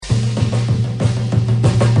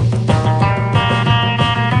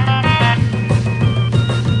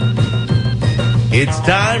It's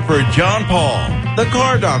time for John Paul, the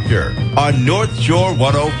Car Doctor, on North Shore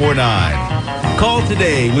 1049. Call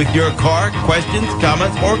today with your car questions,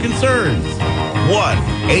 comments, or concerns.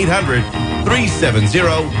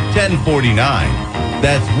 1-800-370-1049.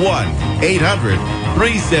 That's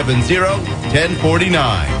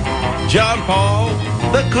 1-800-370-1049. John Paul,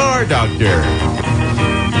 the Car Doctor.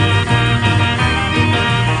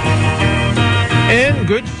 And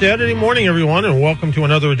good Saturday morning, everyone, and welcome to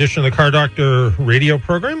another edition of the Car Doctor radio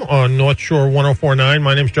program on North Shore 1049.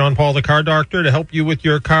 My name's John Paul, the Car Doctor, to help you with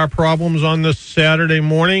your car problems on this Saturday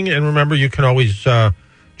morning. And remember, you can always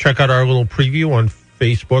check out our little preview on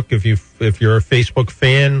Facebook if you're a Facebook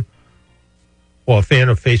fan. Well, a fan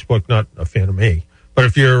of Facebook, not a fan of me. But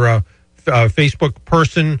if you're a Facebook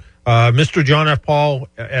person, Mr. John F. Paul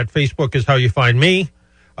at Facebook is how you find me.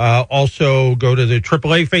 Also, go to the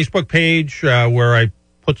AAA Facebook page where I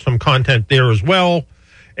put some content there as well.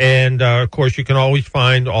 And, of course, you can always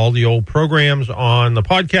find all the old programs on the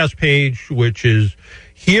podcast page, which is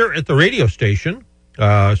here at the radio station.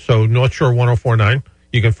 So North Shore 1049.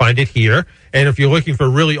 You can find it here. And if you're looking for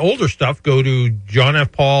really older stuff, go to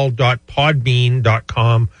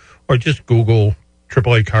johnfpaul.podbean.com or just Google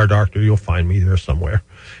AAA Car Doctor. You'll find me there somewhere.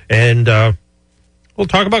 And we'll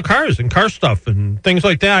talk about cars and car stuff and things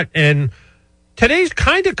like that. And today's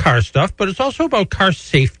kind of car stuff, but it's also about car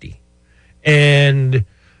safety. And,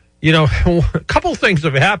 you know, a couple things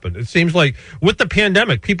have happened. It seems like with the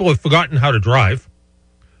pandemic, people have forgotten how to drive.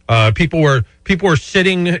 People were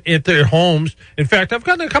sitting at their homes. In fact, I've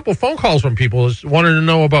gotten a couple of phone calls from people wanting to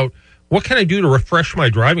know about what can I do to refresh my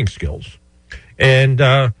driving skills. And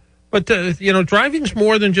but driving's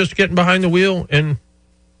more than just getting behind the wheel and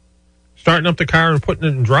starting up the car and putting it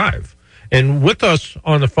in drive. And with us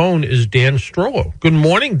on the phone is Dan Strollo. Good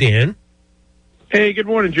morning, Dan. Hey, good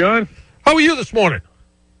morning, John. How are you this morning?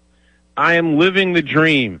 I am living the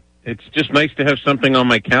dream. It's just nice to have something on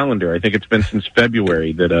my calendar. I think it's been since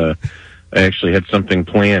February that I actually had something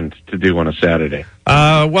planned to do on a Saturday.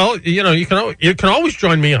 Well, you know, you can always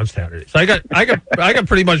join me on Saturdays. I got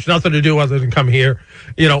pretty much nothing to do other than come here,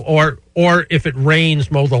 you know, or if it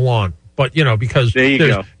rains, mow the lawn. But, you know, because there you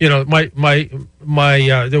go. You know,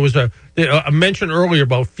 there was a mention earlier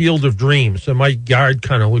about Field of Dreams, and my yard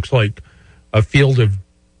kind of looks like a field of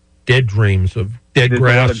dead dreams, of dead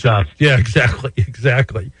grass. Yeah, exactly.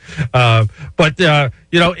 But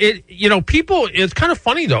people. It's kind of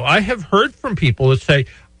funny though. I have heard from people that say,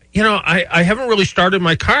 you know, I haven't really started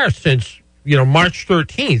my car since March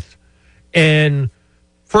 13th, and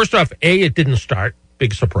first off, A, it didn't start.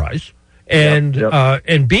 Big surprise, and Yep.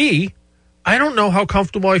 And B, I don't know how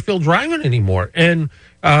comfortable I feel driving anymore. And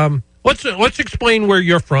let's explain where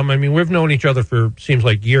you're from. I mean, we've known each other for seems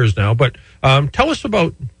like years now, but tell us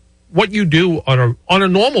about what you do on a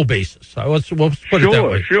normal basis. We'll put it that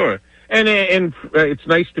way. Sure. And it's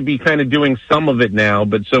nice to be kind of doing some of it now.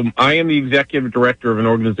 But so I am the executive director of an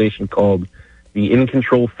organization called the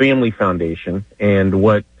InControl Family Foundation, and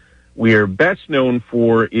what we are best known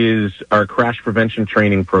for is our crash prevention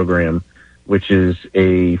training program, which is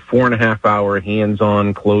a 4.5-hour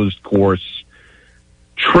hands-on closed course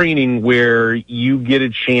training where you get a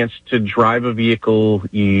chance to drive a vehicle.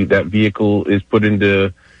 That vehicle is put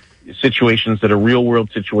into situations that are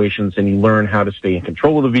real-world situations, and you learn how to stay in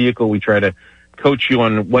control of the vehicle. We try to coach you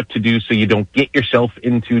on what to do so you don't get yourself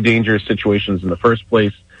into dangerous situations in the first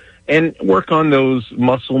place, and work on those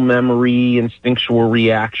muscle memory, instinctual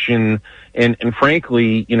reaction, and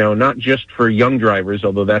frankly, not just for young drivers,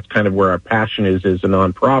 although that's kind of where our passion is as a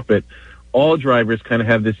nonprofit. All drivers kind of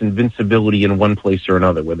have this invincibility in one place or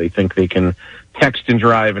another, where they think they can text and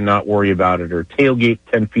drive and not worry about it, or tailgate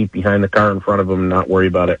 10 feet behind the car in front of them and not worry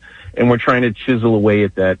about it. And we're trying to chisel away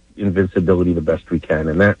at that invincibility the best we can.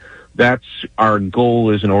 And that's our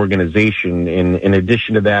goal as an organization. In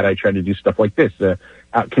addition to that, I try to do stuff like this,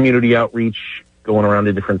 community outreach, going around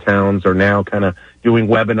to different towns, or now kind of doing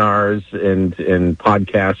webinars and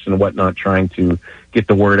podcasts and whatnot, trying to get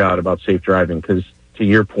the word out about safe driving. Because to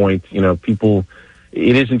your point, people,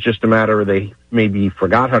 it isn't just a matter of they maybe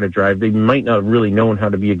forgot how to drive. They might not have really known how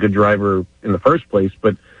to be a good driver in the first place,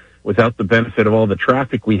 but without the benefit of all the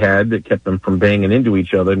traffic we had that kept them from banging into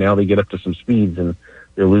each other, now they get up to some speeds and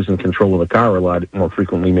they're losing control of the car a lot more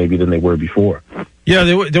frequently maybe than they were before. Yeah,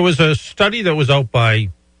 there was a study that was out by,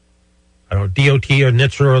 I don't know, DOT or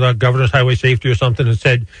NHTSA or the Governor's Highway Safety or something that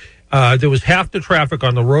said there was half the traffic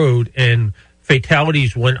on the road and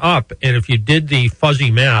fatalities went up. And if you did the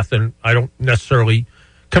fuzzy math, and I don't necessarily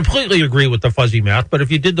completely agree with the fuzzy math, but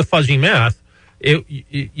if you did the fuzzy math,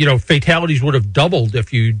 fatalities would have doubled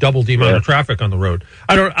if you doubled the amount of traffic on the road.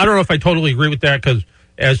 I don't know if I totally agree with that, because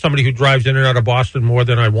as somebody who drives in and out of Boston more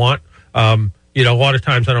than I want, you know, a lot of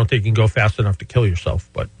times I don't think you can go fast enough to kill yourself.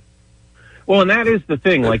 But well, and that is the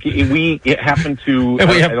thing. Like we happen to,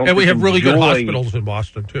 and we have really good hospitals in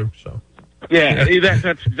Boston too. So. Yeah,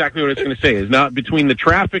 that's exactly what I was going to say. Is not between the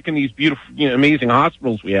traffic and these beautiful, you know, amazing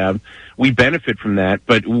hospitals we have, we benefit from that.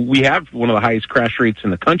 But we have one of the highest crash rates in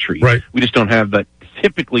the country. Right. We just don't have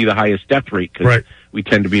typically the highest death rate because we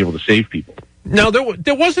tend to be able to save people. Now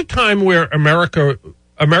there was a time where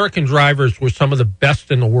American drivers were some of the best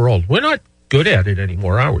in the world. We're not good at it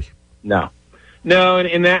anymore, are we? No,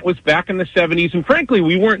 and that was back in the 70s. And frankly,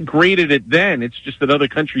 we weren't great at it then. It's just that other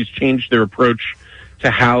countries changed their approach to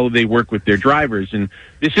how they work with their drivers. And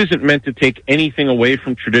this isn't meant to take anything away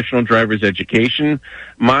from traditional driver's education.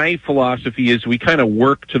 My philosophy is we kind of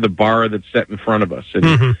work to the bar that's set in front of us.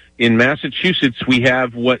 And in Massachusetts, we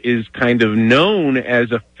have what is kind of known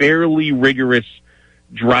as a fairly rigorous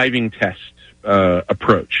driving test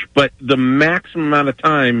approach. But the maximum amount of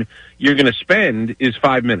time you're going to spend is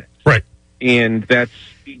 5 minutes. Right. And that's,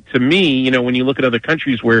 to me, you know, when you look at other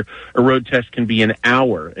countries where a road test can be an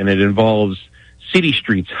hour and it involves city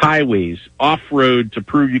streets, highways, off-road to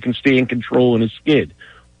prove you can stay in control in a skid.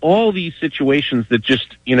 All these situations that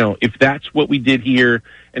just, you know, if that's what we did here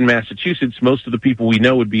in Massachusetts, most of the people we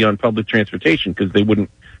know would be on public transportation because they wouldn't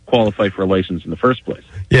qualify for a license in the first place.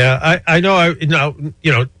 Yeah, I know,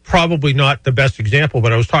 probably not the best example,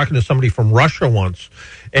 but I was talking to somebody from Russia once,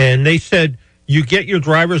 and they said you get your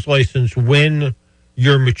driver's license when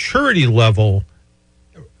your maturity level,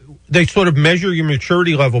 they sort of measure your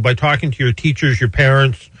maturity level by talking to your teachers, your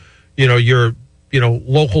parents, you know, your, you know,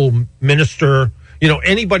 local minister, you know,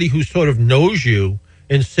 anybody who sort of knows you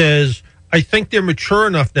and says, I think they're mature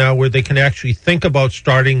enough now where they can actually think about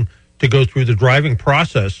starting to go through the driving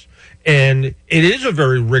process. And it is a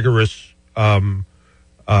very rigorous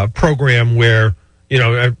program where, you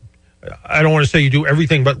know, I don't want to say you do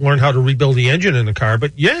everything but learn how to rebuild the engine in the car,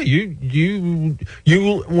 but yeah, you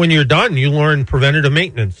when you're done, you learn preventative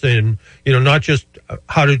maintenance and, you know, not just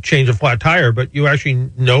how to change a flat tire, but you actually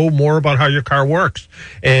know more about how your car works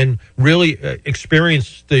and really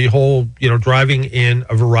experience the whole, you know, driving in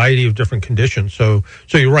a variety of different conditions. So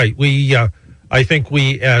you're right. I think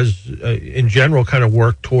we as in general kind of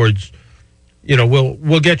work towards, you know,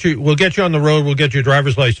 we'll get you on the road, we'll get your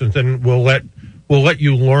driver's license, and we'll let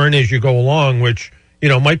you learn as you go along, which, you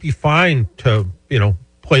know, might be fine to, you know,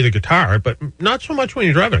 play the guitar, but not so much when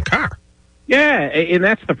you're driving a car. Yeah, and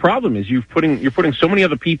that's the problem is you're putting so many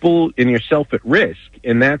other people and yourself at risk,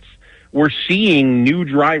 and we're seeing new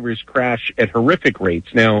drivers crash at horrific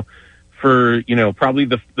rates. Now, for, you know, probably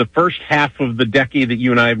the first half of the decade that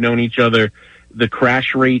you and I have known each other, the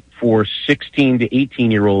crash rate for 16 to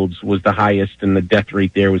 18-year-olds was the highest, and the death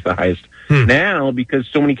rate there was the highest. Now, because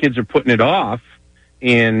so many kids are putting it off,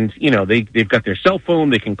 and, you know, they've got their cell phone,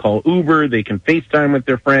 they can call Uber, they can FaceTime with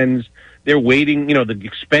their friends, they're waiting, you know, the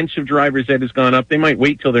expense of driver's ed has gone up. They might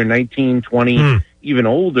wait till they're 19, 20, even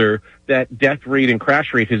older. That death rate and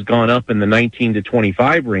crash rate has gone up in the 19 to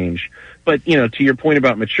 25 range. But, you know, to your point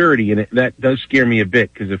about maturity, and that does scare me a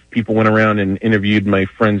bit, because if people went around and interviewed my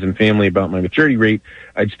friends and family about my maturity rate,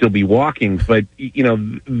 I'd still be walking. But, you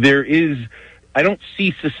know, I don't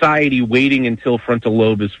see society waiting until frontal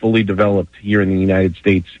lobe is fully developed here in the United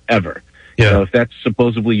States ever. Yeah. You know, if that's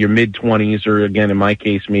supposedly your mid-20s, or again, in my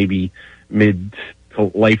case, maybe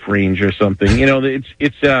mid-to-life range or something, you know,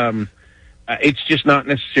 it's just not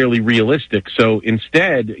necessarily realistic. So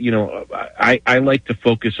instead, you know, I like to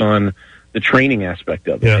focus on the training aspect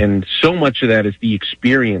of it. Yeah. And so much of that is the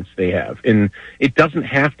experience they have. And it doesn't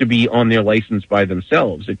have to be on their license by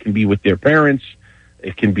themselves. It can be with their parents.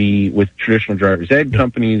 It can be with traditional driver's ed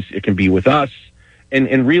companies. It can be with us.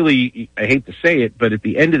 And really, I hate to say it, but at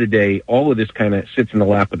the end of the day, all of this kind of sits in the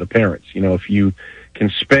lap of the parents. You know, if you can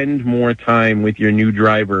spend more time with your new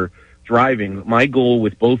driver driving, my goal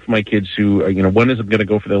with both my kids who, you know, one is going to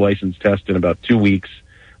go for their license test in about 2 weeks.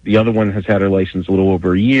 The other one has had her license a little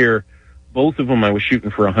over a year. Both of them I was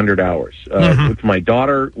shooting for 100 hours. With my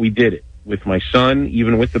daughter, we did it. With my son,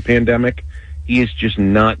 even with the pandemic, he has just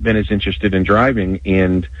not been as interested in driving.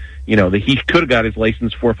 And, you know, he could have got his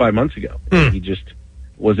license 4 or 5 months ago. He just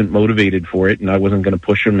wasn't motivated for it, and I wasn't going to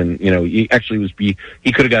push him. And, you know, he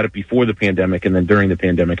could have got it before the pandemic, and then during the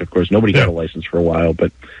pandemic, of course, nobody got a license for a while.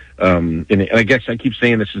 But, and I guess I keep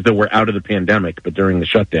saying this as though we're out of the pandemic, but during the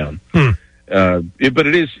shutdown. But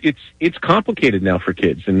it's complicated now for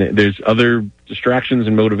kids, and there's other distractions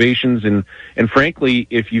and motivations, and frankly,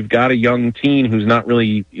 if you've got a young teen who's not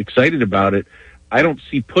really excited about it, I don't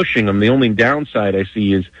see pushing them. The only downside I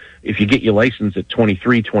see is if you get your license at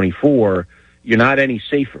 23, 24, you're not any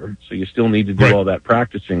safer, so you still need to do all that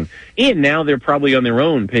practicing. And now they're probably on their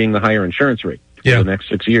own paying the higher insurance rate. For the next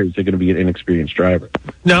 6 years, they're going to be an inexperienced driver.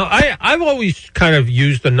 Now, I've always kind of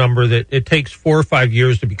used the number that it takes 4 or 5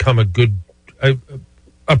 years to become a good,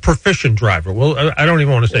 a proficient driver. Well, I don't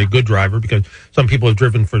even want to say good driver because some people have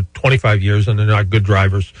driven for 25 years and they're not good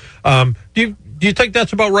drivers. Do you think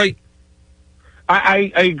that's about right?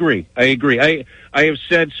 I agree. I have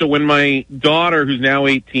said, so when my daughter, who's now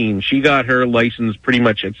 18, she got her license pretty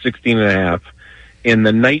much at 16 and a half. And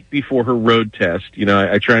the night before her road test,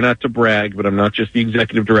 I try not to brag, but I'm not just the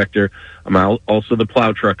executive director. I'm also the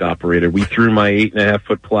plow truck operator. We threw my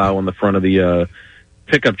 8.5-foot plow on the front of the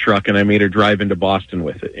pickup truck, and I made her drive into Boston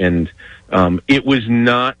with it. And it was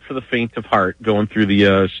not for the faint of heart going through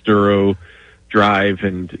the Sturo Drive,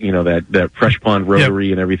 and that Fresh Pond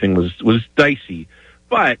Rotary and everything was dicey,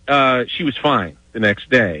 but she was fine the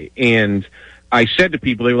next day. And I said to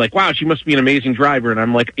people, they were like, wow, she must be an amazing driver. And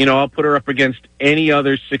I'm like, I'll put her up against any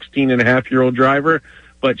other 16-and-a-half-year-old driver,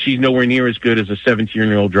 but she's nowhere near as good as a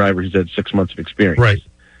 17-year-old driver who's had 6 months of experience. Right.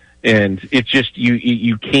 And it's just,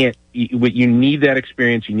 you can't, you need that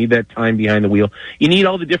experience, you need that time behind the wheel, you need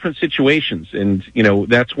all the different situations. And,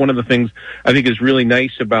 that's one of the things I think is really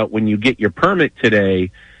nice about when you get your permit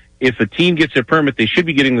today. If a team gets a permit, they should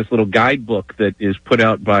be getting this little guidebook that is put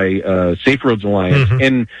out by Safe Roads Alliance. Mm-hmm.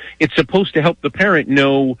 And it's supposed to help the parent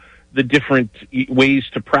know the different ways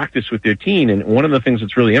to practice with their teen. And one of the things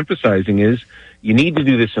it's really emphasizing is you need to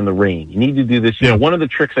do this in the rain. You need to do this. One of the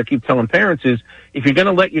tricks I keep telling parents is if you're going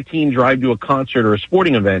to let your teen drive to a concert or a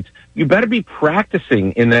sporting event, you better be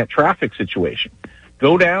practicing in that traffic situation.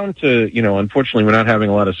 Go down to, unfortunately, we're not having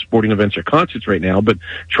a lot of sporting events or concerts right now, but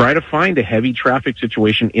try to find a heavy traffic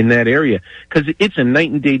situation in that area, because it's a night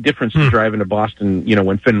and day difference to driving to Boston,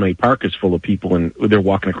 when Fenway Park is full of people and they're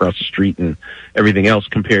walking across the street and everything else,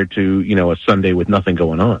 compared to, a Sunday with nothing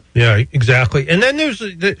going on. Yeah, exactly. And then there's,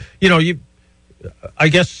 I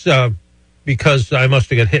guess because I must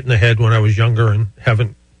have got hit in the head when I was younger and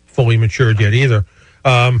haven't fully matured yet either.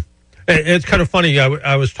 It's kind of funny.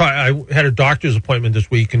 I had a doctor's appointment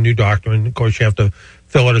this week, a new doctor, and of course you have to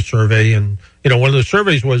fill out a survey. And one of the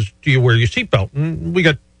surveys was, "Do you wear your seatbelt?" And we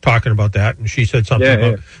got talking about that, and she said something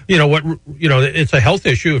about, it's a health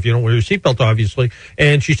issue if you don't wear your seatbelt, obviously.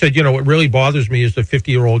 And she said, what really bothers me is the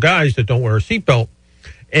 50-year-old guys that don't wear a seatbelt.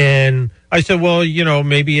 And I said, well,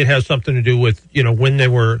 maybe it has something to do with, when they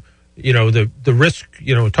were, the risk,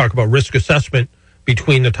 talk about risk assessment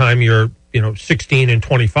between the time you're, 16 and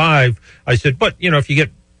 25. I said, but, if you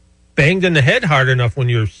get banged in the head hard enough when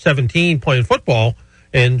you're 17 playing football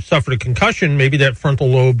and suffered a concussion, maybe that frontal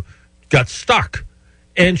lobe got stuck.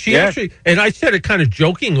 And she actually, and I said it kind of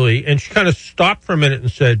jokingly, and she kind of stopped for a minute and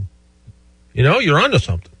said, you're onto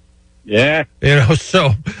something. Yeah.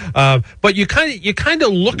 So, but you kind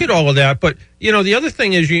of look at all of that. But, the other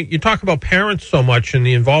thing is you talk about parents so much and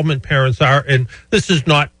the involvement parents are, and this is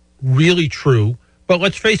not really true, but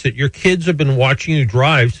let's face it, your kids have been watching you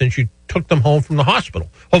drive since you took them home from the hospital.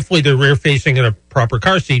 Hopefully they're rear facing in a proper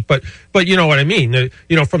car seat, but you know what I mean?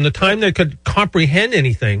 From the time they could comprehend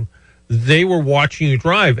anything, they were watching you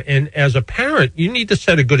drive. And as a parent, you need to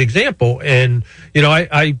set a good example. And,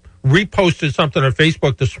 I reposted something on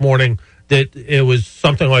Facebook this morning that it was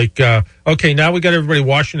something like, okay, now we got everybody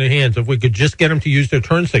washing their hands. If we could just get them to use their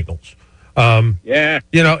turn signals. But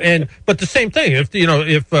the same thing,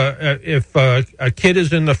 if a kid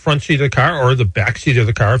is in the front seat of the car or the back seat of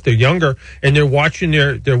the car, if they're younger and they're watching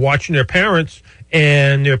their parents,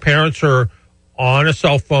 and their parents are on a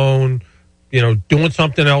cell phone, doing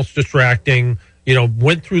something else distracting,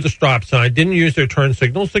 went through the stop sign, didn't use their turn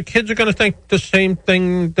signals, the kids are going to think the same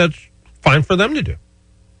thing that's fine for them to do.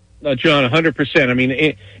 No, John, 100%. I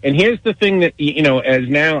mean, and here's the thing that, as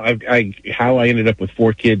now, how I ended up with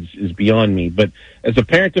 4 kids is beyond me. But as a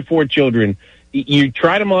parent of 4 children, you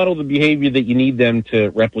try to model the behavior that you need them to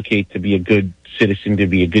replicate to be a good citizen, to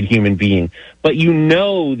be a good human being. But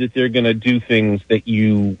that they're going to do things that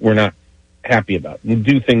you were not happy about, and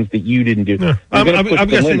do things that you didn't do. Yeah.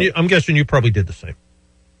 I'm guessing you probably did the same.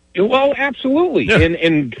 Well, absolutely. Yeah.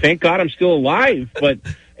 And thank God I'm still alive. But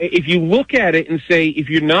if you look at it and say, if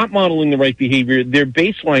you're not modeling the right behavior, their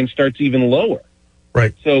baseline starts even lower.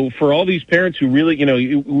 Right. So for all these parents who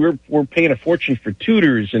really, we're paying a fortune for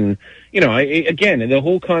tutors, and, again, the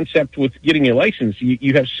whole concept with getting your license,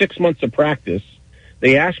 you have 6 months of practice.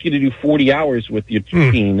 They ask you to do 40 hours with your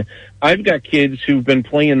teen. I've got kids who've been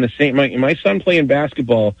playing the same, my son playing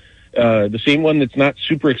basketball, the same one that's not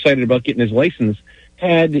super excited about getting his license,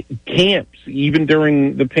 had camps even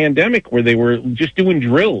during the pandemic where they were just doing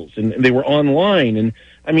drills and they were online. And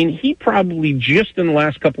I mean, he probably just in the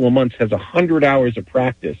last couple of months has 100 hours of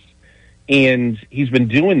practice, and he's been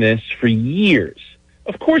doing this for years.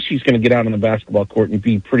 Of course he's going to get out on the basketball court and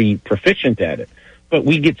be pretty proficient at it. But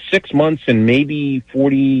we get 6 months and maybe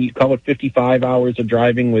 40, call it 55 hours of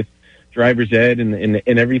driving with driver's ed and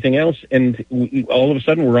everything else, and all of a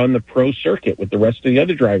sudden we're on the pro circuit with the rest of the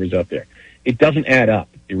other drivers out there. It doesn't add up.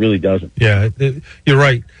 It really doesn't. Yeah, you're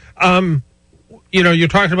right. You're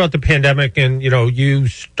talking about the pandemic and, you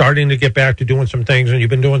starting to get back to doing some things, and you've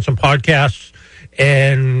been doing some podcasts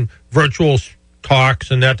and virtual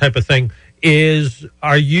talks and that type of thing.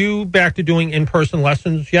 Are you back to doing in-person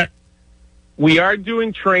lessons yet? We are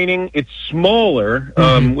doing training. It's smaller,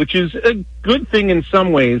 which is a good thing in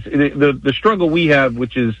some ways. The struggle we have,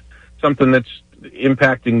 which is something that's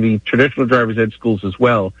impacting the traditional driver's ed schools as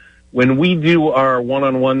well, when we do our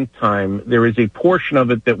one-on-one time, there is a portion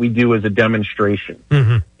of it that we do as a demonstration.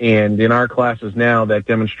 Mm-hmm. And in our classes now, that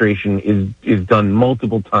demonstration is done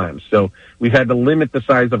multiple times. So we've had to limit the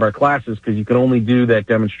size of our classes because you can only do that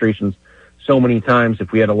demonstrations so many times.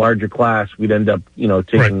 If we had a larger class, we'd end up,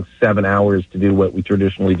 taking 7 hours to do what we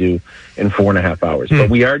traditionally do in 4.5 hours. But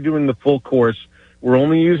we are doing the full course. We're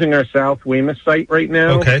only using our South Weymouth site right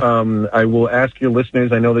now. Okay. I will ask your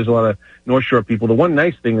listeners, I know there's a lot of North Shore people. The one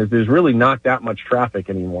nice thing is there's really not that much traffic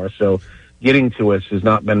anymore, so getting to us has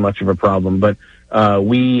not been much of a problem. But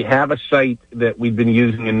we have a site that we've been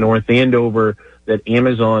using in North Andover that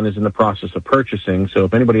Amazon is in the process of purchasing. So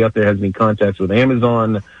if anybody out there has any contacts with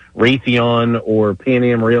Amazon, Raytheon, or Pan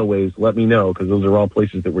Am Railways, let me know, because those are all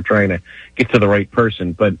places that we're trying to get to the right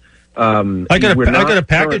person. But I got a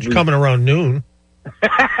package coming around noon.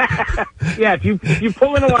 Yeah, if you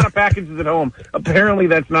pull in a lot of packages at home, apparently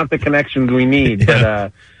that's not the connections we need. Yeah.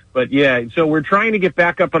 But yeah, so we're trying to get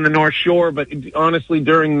back up on the North Shore, but honestly,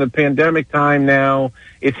 during the pandemic time now,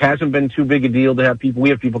 it hasn't been too big a deal to have people. We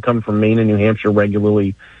have people come from Maine and New Hampshire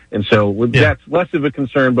regularly, and so that's less of a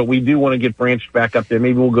concern, but we do want to get branched back up there.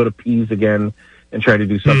 Maybe we'll go to Pease again and try to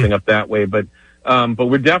do something up that way. But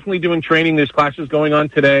we're definitely doing training. There's classes going on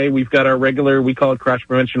today. We've got our regular, we call it Crash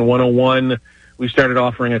Prevention 101. We started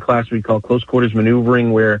offering a class we call Close Quarters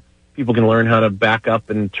Maneuvering, where people can learn how to back up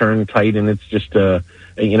and turn tight, and it's just an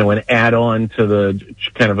add-on to the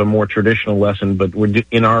kind of a more traditional lesson. But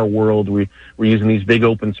in our world, we're using these big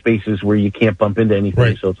open spaces where you can't bump into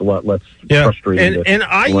anything, so it's a lot less frustrating. And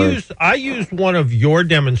I used one of your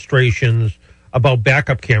demonstrations about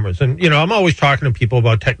backup cameras, and I'm always talking to people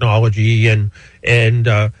about technology and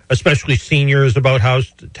especially seniors about how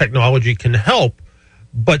technology can help.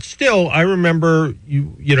 But still, I remember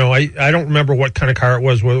I don't remember what kind of car it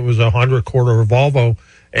was, whether it was a Honda Accord or a Volvo,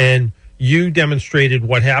 and you demonstrated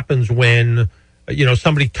what happens when,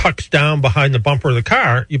 somebody tucks down behind the bumper of the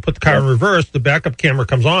car. You put the car in reverse, the backup camera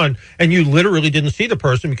comes on, and you literally didn't see the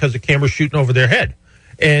person because the camera's shooting over their head.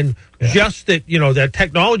 And just that, that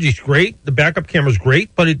technology's great, the backup camera's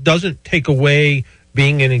great, but it doesn't take away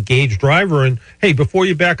being an engaged driver. And hey, before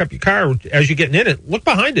you back up your car, as you're getting in it, look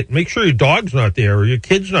behind it. Make sure your dog's not there, or your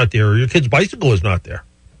kid's not there, or your kid's bicycle is not there.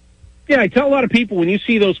 Yeah, I tell a lot of people, when you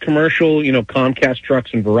see those commercial, Comcast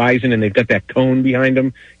trucks and Verizon, and they've got that cone behind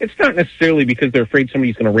them, it's not necessarily because they're afraid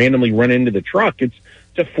somebody's going to randomly run into the truck. It's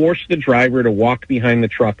to force the driver to walk behind the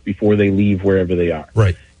truck before they leave wherever they are.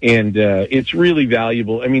 Right. And it's really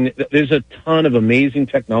valuable. I mean, there's a ton of amazing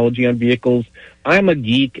technology on vehicles. I'm a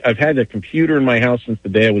geek. I've had a computer in my house since the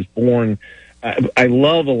day I was born. I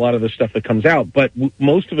love a lot of the stuff that comes out, but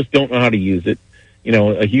most of us don't know how to use it.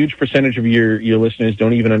 A huge percentage of your listeners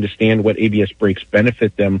don't even understand what ABS brakes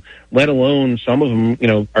benefit them, let alone some of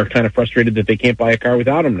them, are kind of frustrated that they can't buy a car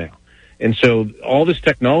without them now. And so all this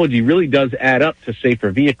technology really does add up to safer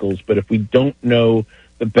vehicles, but if we don't know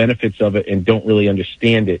the benefits of it and don't really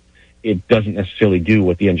understand it, it doesn't necessarily do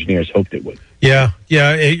what the engineers hoped it would. Yeah,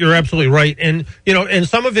 you're absolutely right. And, and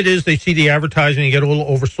some of it is they see the advertising and get a little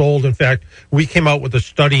oversold. In fact, we came out with a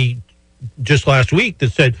study just last week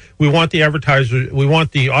that said we want the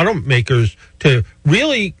automakers to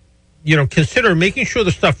really, consider making sure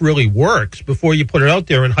the stuff really works before you put it out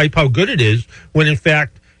there and hype how good it is, when in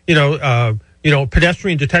fact,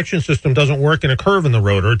 pedestrian detection system doesn't work in a curve in the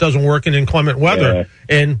road, or it doesn't work in inclement weather. Yeah.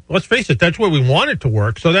 And let's face it, that's where we want it to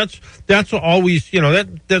work. So that's always,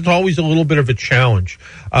 that's always a little bit of a challenge.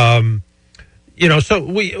 So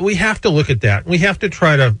we have to look at that. We have to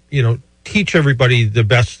try to, teach everybody the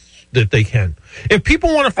best that they can. If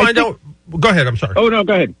people want to find out, go ahead. I'm sorry. Oh, no,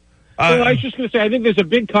 go ahead. Well, I was just going to say, I think there's a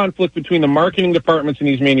big conflict between the marketing departments and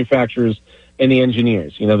these manufacturers and the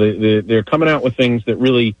engineers. They're coming out with things that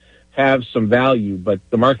really have some value, but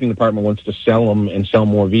the marketing department wants to sell them and sell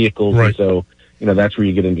more vehicles. Right. And so, that's where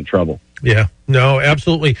you get into trouble. Yeah, no,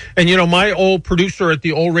 absolutely. And, my old producer at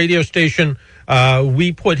the old radio station,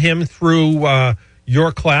 we put him through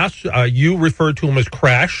your class. You referred to him as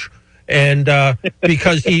Crash. And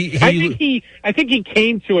because he I think he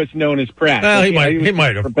came to us known as Crash. Well, he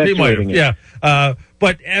might have. Yeah.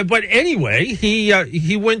 But anyway,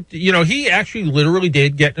 he went. He actually literally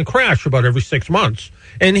did get in a crash about every 6 months,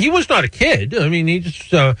 and he was not a kid. I mean, he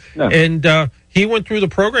just No. and he went through the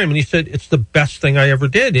program, and he said it's the best thing I ever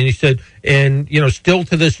did. And he said, and still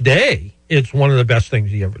to this day, it's one of the best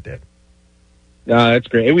things he ever did. That's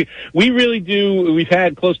great. We really do. We've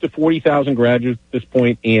had close to 40,000 graduates at this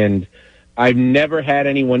point, and I've never had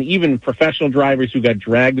anyone, even professional drivers who got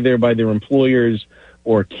dragged there by their employers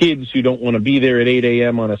or kids who don't want to be there at 8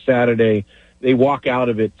 a.m. on a Saturday. They walk out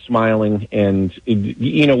of it smiling. And,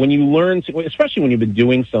 when you learn, especially when you've been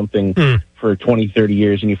doing something for 20, 30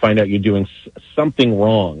 years and you find out you're doing something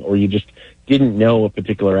wrong or you just didn't know a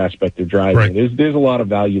particular aspect of driving, right. There's a lot of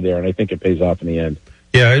value there, and I think it pays off in the end.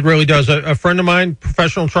 Yeah, it really does. A friend of mine,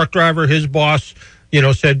 professional truck driver, his boss,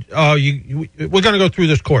 said, "Oh, we're going to go through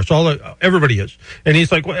this course." Everybody is, and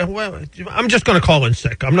he's like, "Well, I'm just going to call in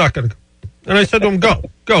sick. I'm not going to." And I said to him, "Go.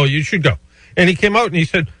 You should go." And he came out and he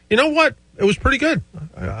said, "You know what? It was pretty good.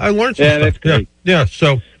 I learned some stuff." That's great. Yeah.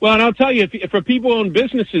 So, well, and I'll tell you, for people-owned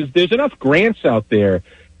businesses, there's enough grants out there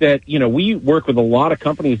that we work with a lot of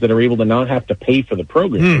companies that are able to not have to pay for the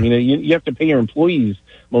program. I mean, you have to pay your employees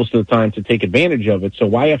most of the time to take advantage of it, so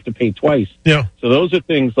why have to pay twice? Yeah. So those are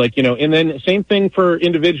things like, and then same thing for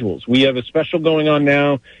individuals. We have a special going on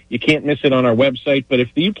now. You can't miss it on our website, but if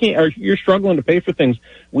you can't, or you're struggling to pay for things,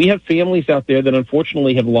 we have families out there that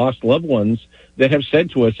unfortunately have lost loved ones that have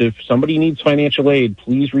said to us, if somebody needs financial aid,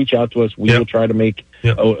 please reach out to us. We will try to make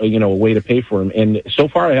a way to pay for them. And so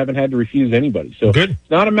far, I haven't had to refuse anybody. So good. It's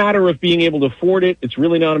not a matter of being able to afford it. It's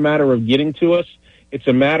really not a matter of getting to us. It's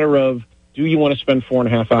a matter of, do you want to spend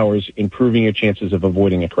 4.5 hours improving your chances of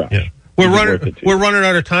avoiding a crash? Yeah. We're running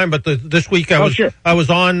out of time, but this week I was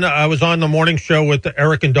on the morning show with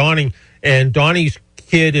Eric and Donnie, and Donnie's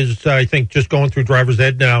kid is, I think, just going through driver's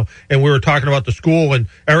ed now, and we were talking about the school, and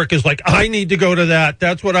Eric is like, I need to go to that.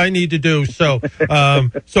 That's what I need to do. So,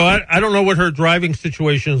 I don't know what her driving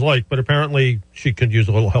situation is like, but apparently she could use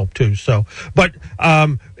a little help too. So, but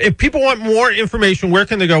if people want more information, where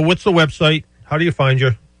can they go? What's the website? How do you find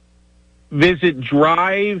you? Visit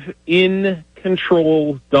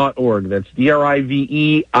driveincontrol.org. That's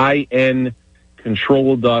DRIVEIN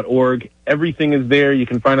control.org. Everything is there. You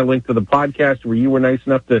can find a link to the podcast where you were nice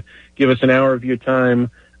enough to give us an hour of your time.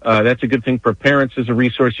 That's a good thing for parents as a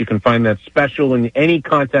resource. You can find that special, and any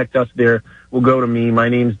contact us there will go to me. My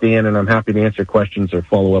name's Dan, and I'm happy to answer questions or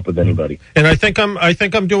follow up with anybody. And I think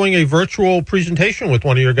I'm doing a virtual presentation with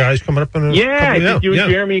one of your guys coming up in a couple, I think you and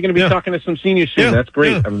Jeremy are going to be talking to some seniors soon. That's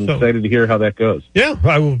great. I'm excited to hear how that goes. Yeah,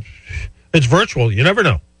 it's virtual. You never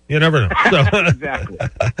know. So, exactly.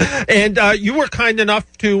 And you were kind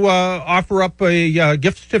enough to offer up a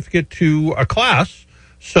gift certificate to a class,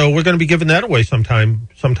 so we're going to be giving that away sometime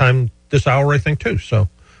this hour, I think, too. So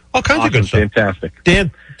all kinds of good stuff. Fantastic.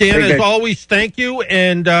 Dan, as always, thank you.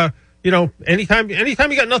 And anytime you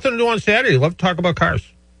got nothing to do on Saturday, love to talk about cars.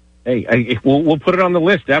 Hey, we'll put it on the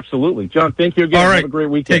list. Absolutely, John. Thank you again. All right. Have a great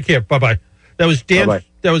weekend. Take care. Bye. That was Dan. Bye-bye.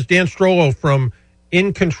 That was Dan Strollo from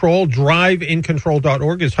InControl.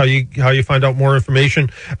 DriveInControl.org is how you find out more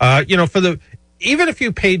information. Even if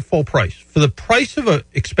you paid full price for the price of an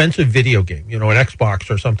expensive video game, an Xbox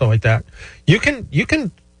or something like that, you can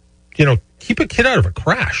keep a kid out of a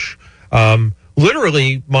crash.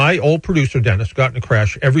 Literally, my old producer Dennis got in a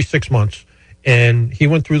crash every 6 months, and he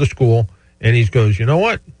went through the school, and he goes, you know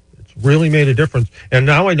what? It's really made a difference, and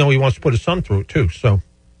now I know he wants to put his son through it too. So,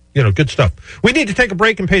 good stuff. We need to take a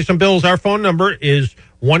break and pay some bills. Our phone number is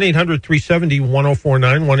 1-800-370-1049,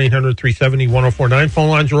 1-800-370-1049. Phone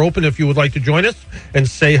lines are open if you would like to join us and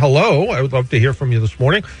say hello. I would love to hear from you this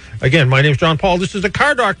morning. Again, my name's John Paul. This is the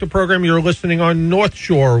Car Doctor program. You're listening on North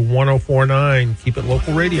Shore 1049. Keep it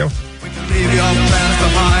local radio. We can leave your plans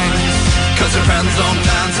behind, 'cause your friends don't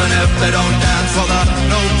dance, and if they don't dance, well, they're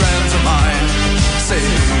no friends of mine. See,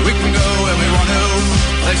 we can go where we want to,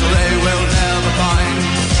 places they will never find.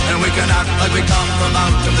 And we can act like we come from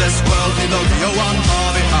out of this world, leave the real one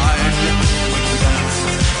far behind. We can dance.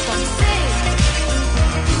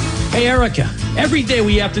 Hey, Erica, every day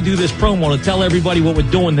we have to do this promo to tell everybody what we're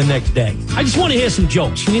doing the next day. I just want to hear some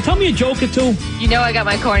jokes. Can you tell me a joke or two? I got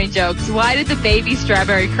my corny jokes. Why did the baby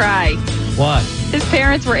strawberry cry? What? His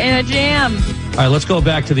parents were in a jam. All right, let's go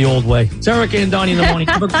back to the old way. It's Erica and Donnie in the morning.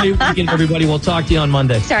 Have a great weekend, everybody. We'll talk to you on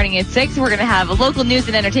Monday. Starting at 6, we're going to have local news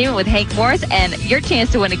and entertainment with Hank Morris and your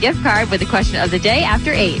chance to win a gift card with the question of the day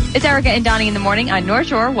after 8. It's Erica and Donnie in the morning on North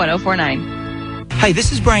Shore 1049. Hi,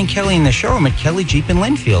 this is Brian Kelly in the showroom at Kelly Jeep in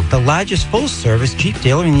Linfield, the largest full-service Jeep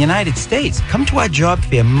dealer in the United States. Come to our job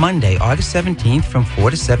fair Monday, August 17th from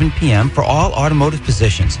 4 to 7 p.m. for all automotive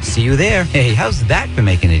positions. See you there. Hey, how's that for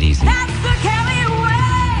making it easy? That's the Kelly way!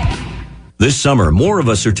 This summer, more of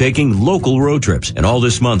us are taking local road trips. And all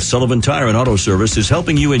this month, Sullivan Tire and Auto Service is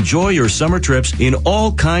helping you enjoy your summer trips in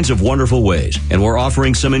all kinds of wonderful ways. And we're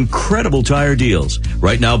offering some incredible tire deals.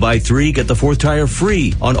 Right now, buy 3, get the 4th tire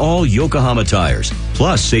free on all Yokohama tires.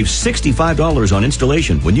 Plus, save $65 on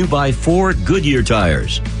installation when you buy 4 Goodyear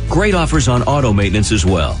tires. Great offers on auto maintenance as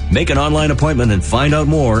well. Make an online appointment and find out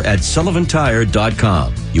more at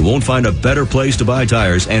sullivantire.com. You won't find a better place to buy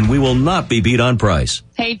tires, and we will not be beat on price.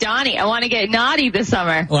 Hey, Donnie, I want to get naughty this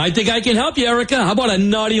summer. Well, I think I can help you, Erica. How about a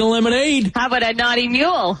naughty lemonade? How about a naughty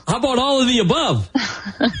mule? How about all of the above?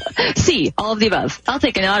 C, all of the above. I'll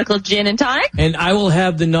take a nautical gin and tonic. And I will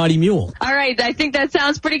have the naughty mule. All right, I think that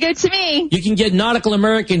sounds pretty good to me. You can get Nautical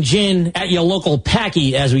American gin at your local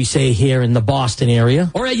packy, as we say here in the Boston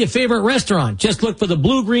area, or at your favorite restaurant. Just look for the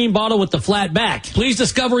blue-green bottle with the flat back. Please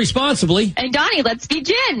discover responsibly. And Donnie, let's be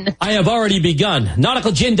gin. I have already begun.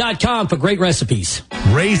 NauticalGin.com for great recipes.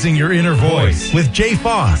 Raising your inner voice with Jay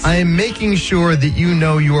Foss. I am making sure that you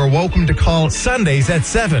know you are welcome to call Sundays at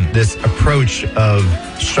 7. this approach of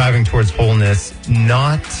striving towards wholeness,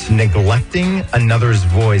 not neglecting another's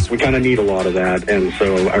voice. We kind of need a lot of that, and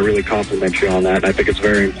so I really compliment you on that. I think it's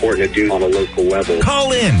very important to do on a local level.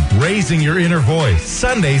 Call in, Raising Your Inner Voice,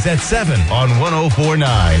 Sundays at 7 on 104.9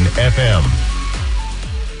 FM.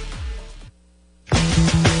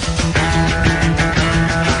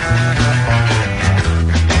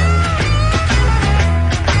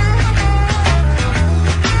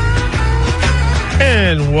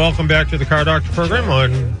 And welcome back to the Car Doctor program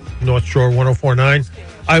on North Shore 1049.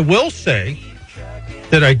 I will say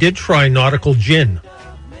that I did try nautical gin,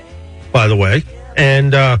 by the way,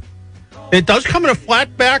 and it does come in a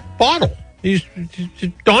flat back bottle.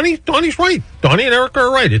 Donnie's right. Donnie and Erica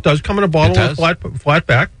are right. It does come in a bottle with flat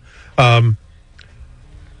back, and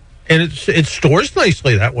it stores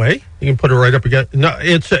nicely that way. You can put it right up against. No,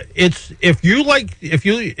 it's if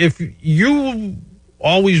you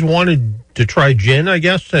always wanted to try gin, I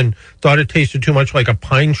guess, and thought it tasted too much like a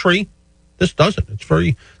pine tree. This doesn't. It's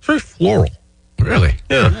very floral. Really?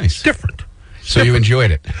 Yeah. Nice. It's different. So you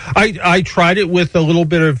enjoyed it? I tried it with a little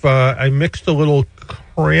bit of, I mixed a little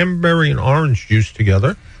cranberry and orange juice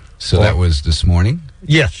together. So that was this morning?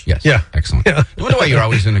 Yes. Yeah. Excellent. Yeah. I wonder why you're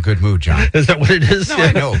always in a good mood, John. Is that what it is? No,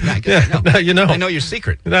 I know. I know. You know. I know your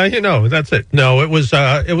secret. No, you know. That's it. No, it was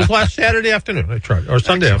last Saturday afternoon I tried, or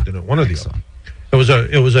Sunday afternoon, one of the other. It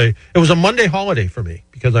was a Monday holiday for me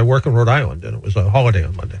because I work in Rhode Island, and it was a holiday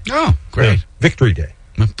on Monday. Oh, great. Yeah, Victory Day.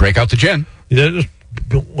 Break out the gin. Yeah,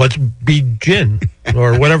 let's be gin,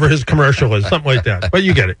 or whatever his commercial is, something like that. But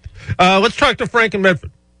you get it. Let's talk to Frank in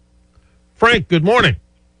Medford. Frank, good morning.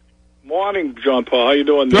 Morning, John Paul. How you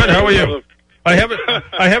doing? Good. How are you? I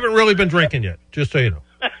haven't really been drinking yet, just so you know.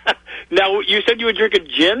 Now, you said you were drinking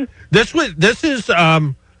gin? This is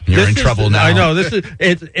You're in trouble now. I know.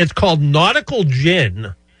 It's called nautical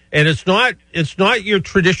gin, and it's not your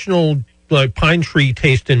traditional like pine tree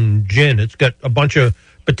tasting gin. It's got a bunch of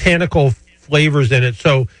botanical flavors in it,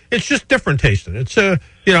 so it's just different tasting. It's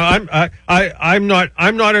I'm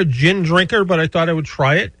not a gin drinker, but I thought I would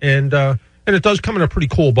try it, and it does come in a pretty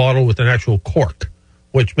cool bottle with an actual cork,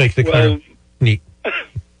 which makes it kind of neat.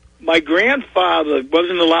 My grandfather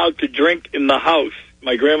wasn't allowed to drink in the house.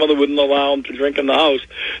 My grandmother wouldn't allow him to drink in the house,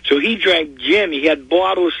 so he drank gin. He had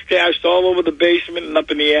bottles stashed all over the basement and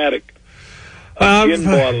up in the attic. Gin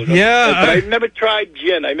bottles. Yeah, but I never tried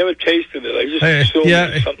gin. I never tasted it. I just assumed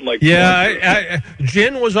it was something like that. Yeah,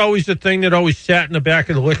 gin was always the thing that always sat in the back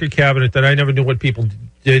of the liquor cabinet that I never knew what people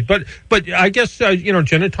did. But I guess gin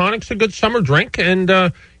and tonic's a good summer drink, and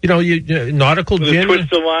nautical gin,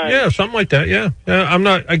 twist of lime. Yeah, something like that. Yeah, I'm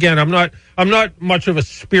not much of a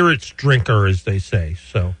spirits drinker, as they say.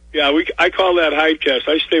 So yeah, I call that high test.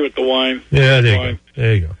 I stay with the wine. Yeah,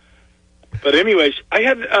 there you go. But anyways, I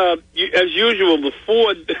had, as usual, the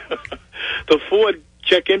Ford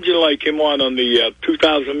check engine light came on the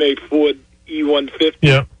 2008 Ford E150.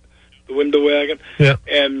 Yeah. The window wagon. Yeah.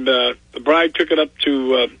 And the bride took it up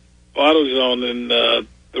to AutoZone, and the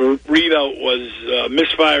readout was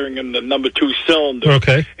misfiring in the number 2 cylinder.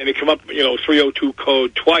 Okay. And it came up, 302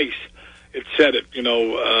 code twice. It said it,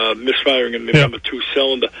 misfiring in the number 2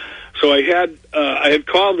 cylinder. So I had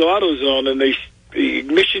called AutoZone, and the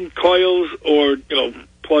ignition coils or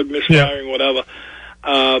plug misfiring, whatever.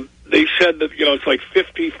 They said that it's like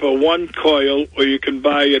 $50 for one coil, or you can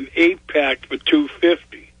buy an 8-pack for $250.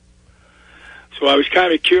 So I was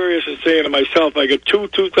kind of curious and saying to myself, I got two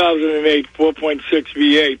 2008 4.6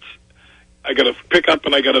 V8s. I got a pickup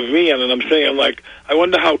and I got a van, and I'm saying, like, I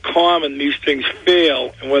wonder how common these things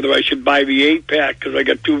fail and whether I should buy the 8-pack because I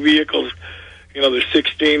got two vehicles, there's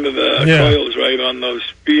 16 of the coils right on those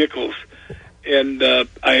vehicles. And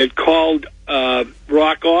I had called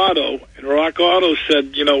Rock Auto, and Rock Auto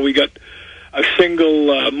said, we got a single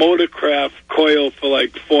Motorcraft coil for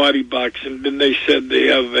like $40, and then they said they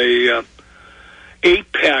have a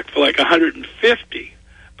 8-pack for like $150.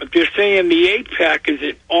 But they're saying the 8-pack is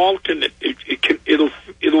an alternate. It'll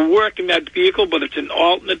work in that vehicle, but it's an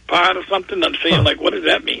alternate part or something. I'm saying, like, what does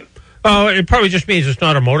that mean? Oh, it probably just means it's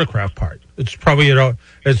not a Motorcraft part. It's probably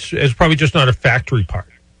it's probably just not a factory part.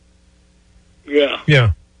 Yeah.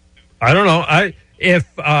 Yeah. I don't know. It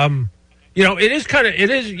is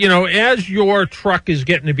as your truck is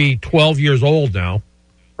getting to be 12 years old now,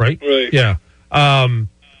 right? Right. Yeah.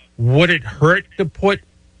 Would it hurt to put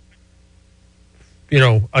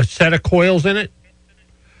a set of coils in it?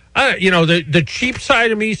 The cheap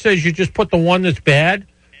side of me says you just put the one that's bad,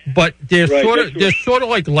 but they're sort of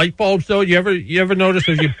like light bulbs, though. You ever notice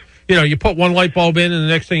as you put one light bulb in, and the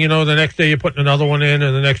next thing you know, the next day you're putting another one in,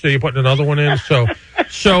 and the next day you're putting another one in. So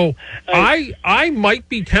I might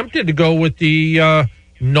be tempted to go with the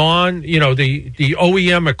the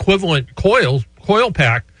OEM equivalent coil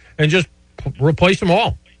pack and just replace them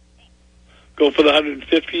all. Go for the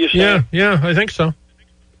 150, you say? Yeah, I think so.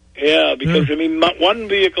 Yeah, because, one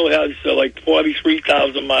vehicle has like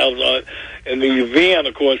 43,000 miles on it, and the van,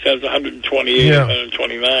 of course, has 128,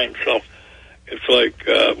 129. So it's like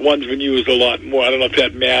one's been used a lot more. I don't know if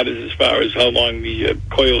that matters as far as how long the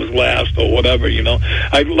coils last or whatever,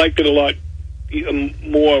 I liked it a lot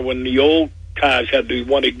more when the old cars had the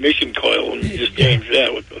one ignition coil, and you just changed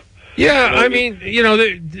that with the... Yeah,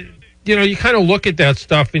 you kind of look at that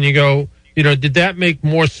stuff and you go, did that make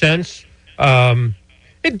more sense?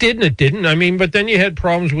 It did and it didn't. But then you had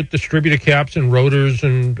problems with distributor caps and rotors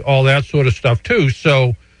and all that sort of stuff too.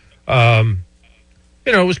 So, it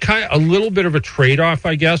was kind of a little bit of a trade-off,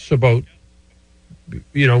 I guess, about,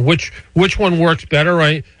 which one works better.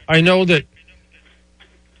 I know that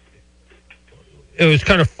it was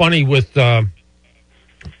kind of funny with I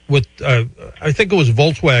think it was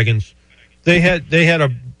Volkswagens. They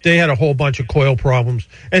had a whole bunch of coil problems,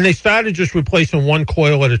 and they started just replacing one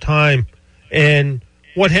coil at a time. And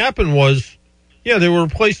what happened was, they were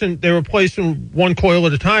replacing one coil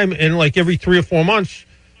at a time, and like every 3 or 4 months,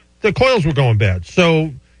 the coils were going bad.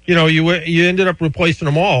 So you ended up replacing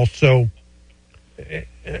them all. So I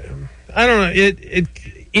don't know. It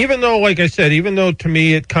even though, like I said, to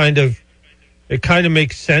me it kind of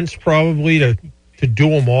makes sense probably to do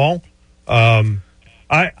them all. I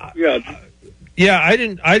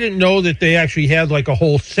didn't know that they actually had like a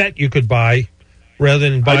whole set you could buy rather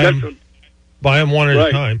than buy them one at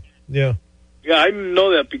a time. Yeah. Yeah, I didn't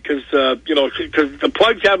know that because because the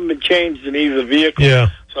plugs haven't been changed in either vehicle.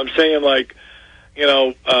 Yeah. So I'm saying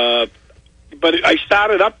but I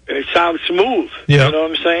started up and it sounds smooth. Yeah. You know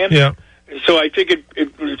what I'm saying? Yeah. And so I think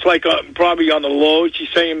it's like probably on the low. She's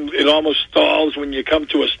saying it almost stalls when you come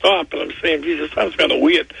to a stop, and I'm saying, Jesus, that sounds kind of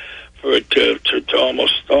weird for it to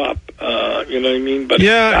almost stop. You know what I mean? But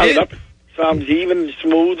it sounds even and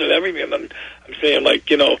smooth and everything. And I'm saying, I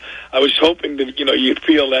was hoping that you'd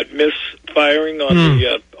feel that misfiring on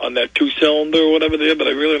that 2-cylinder or whatever there, but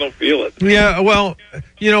I really don't feel it. Yeah, well,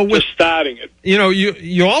 with just starting it.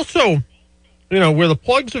 You also, where the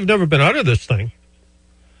plugs have never been out of this thing.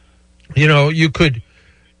 You could.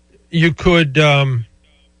 It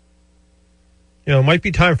might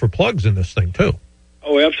be time for plugs in this thing too.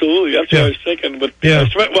 Oh, absolutely. That's what I was thinking. But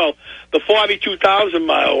the 42,000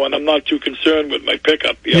 mile one, I'm not too concerned with my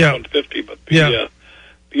pickup, the F-150. But the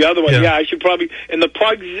other one, I should probably. And the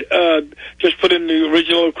plugs, just put in the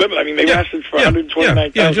original equipment. They lasted for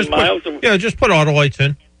 129,000 miles. Just put auto lights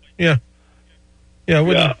in. Yeah.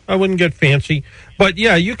 Yeah, I wouldn't get fancy, but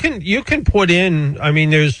you can put in.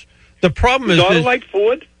 There's the problem is auto light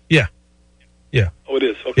forward. Yeah. Oh, it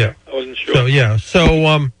is. Okay, yeah. I wasn't sure. Because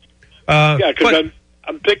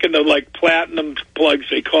I'm thinking of like platinum plugs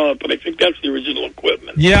they call it, but I think that's the original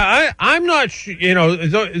equipment. Yeah, I'm not sure.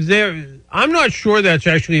 I'm not sure that's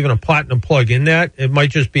actually even a platinum plug in that. It might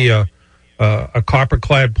just be a copper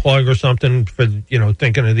clad plug or something for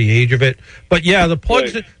thinking of the age of it. But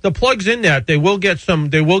the plugs in that they will get some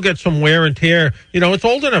wear and tear. It's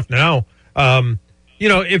old enough now.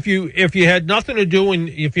 if you had nothing to do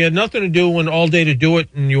and all day to do it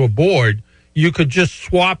and you were bored, you could just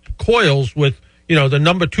swap coils with, the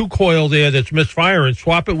number 2 coil there that's misfiring,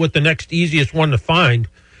 swap it with the next easiest one to find,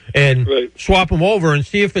 and swap them over and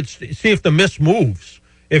see if the miss moves.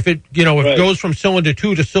 If it goes from cylinder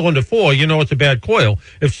 2 to cylinder 4, it's a bad coil.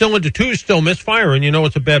 If cylinder 2 is still misfiring,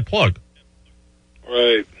 it's a bad plug.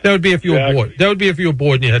 Right. That would be if you were bored. That would be if you were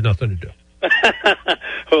bored and you had nothing to do.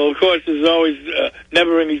 Well, of course, there's always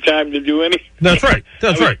never any time to do anything. That's right.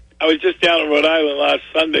 Right. I was just down in Rhode Island last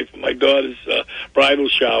Sunday for my daughter's bridal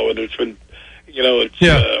shower, and it's been,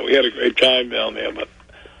 we had a great time down there. But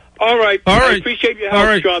all right. I appreciate your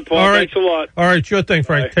help, John Paul. Thanks a lot. All right, sure thing,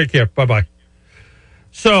 Frank. Bye. Take care. Bye-bye.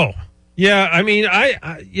 So, I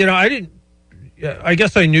didn't. I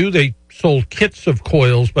guess I knew they sold kits of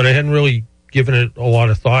coils, but I hadn't really given it a lot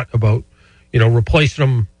of thought about, replacing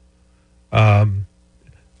them.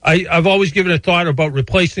 I've always given it thought about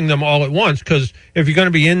replacing them all at once, because if you're going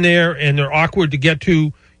to be in there and they're awkward to get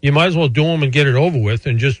to, you might as well do them and get it over with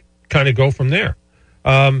and just kind of go from there.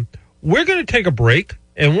 We're going to take a break,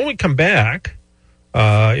 and when we come back,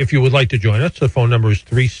 if you would like to join us, the phone number is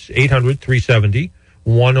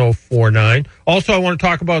 800-370-1049. Also, I want to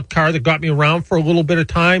talk about a car that got me around for a little bit of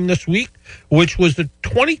time this week, which was the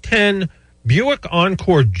 2010 Buick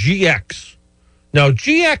Encore GX. Now,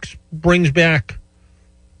 GX brings back,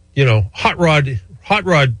 hot rod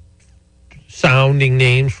sounding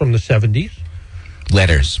names from the 70s.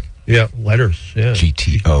 Letters. Yeah, letters. Yeah.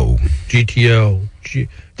 GTO.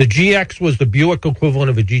 The GX was the Buick equivalent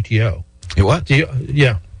of a GTO. It what? The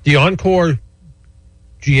Encore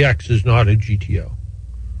GX is not a GTO.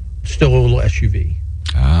 It's still a little SUV.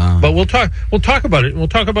 But we'll talk about it. We'll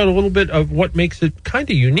talk about a little bit of what makes it kind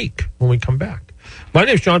of unique when we come back. My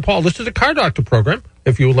name's John Paul. This is the Car Doctor program.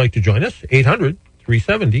 If you would like to join us,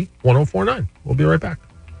 800-370-1049. We'll be right back.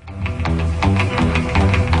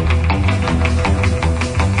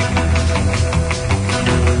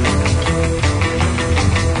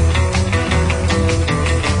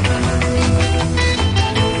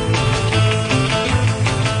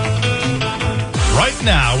 Right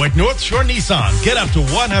now at North Shore Nissan, get up to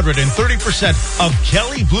 130% of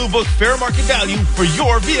Kelly Blue Book fair market value for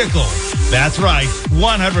your vehicle. That's right,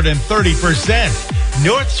 130%.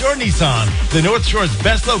 North Shore Nissan, the North Shore's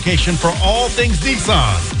best location for all things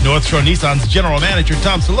Nissan. North Shore Nissan's General Manager,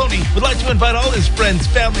 Tom Saloni, would like to invite all his friends,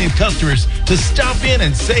 family, and customers to stop in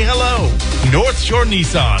and say hello. North Shore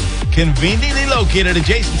Nissan, conveniently located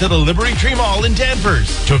adjacent to the Liberty Tree Mall in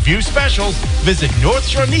Danvers. To view specials, visit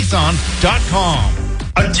NorthshoreNissan.com.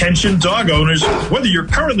 Attention dog owners, whether you're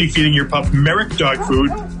currently feeding your pup Merrick dog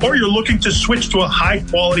food or you're looking to switch to a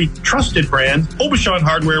high-quality, trusted brand, Aubuchon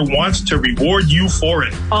Hardware wants to reward you for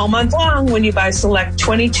it. All month long, when you buy select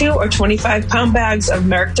 22 or 25-pound bags of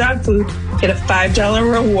Merrick dog food, get a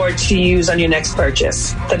 $5 reward to use on your next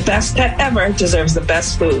purchase. The best pet ever deserves the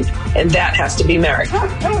best food, and that has to be Merrick.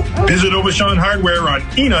 Visit Aubuchon Hardware on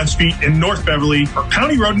Enon Street in North Beverly or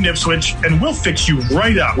County Road in Ipswich, and we'll fix you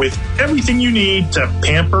right up with everything you need to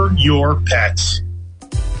pamper your pets.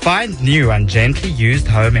 Find new and gently used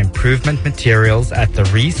home improvement materials at the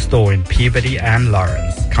Restore in Peabody and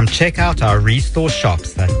Lawrence. Come check out our Restore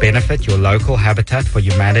shops that benefit your local Habitat for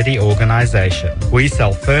Humanity organization. We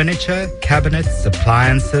sell furniture, cabinets,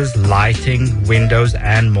 appliances, lighting, windows,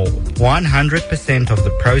 and more. 100% of the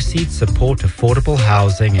proceeds support affordable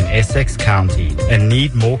housing in Essex County, a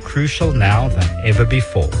need more crucial now than ever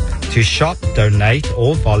before. To shop, donate,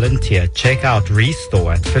 or volunteer, check out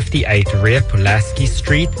Restore at 58 Rear Pulaski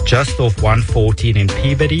Street, just off 114 in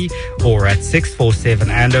Peabody, or at 647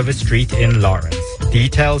 Andover Street in Lawrence.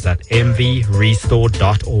 Details at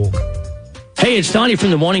mvrestore.org. Hey, it's Donnie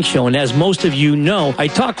from The Morning Show, and as most of you know, I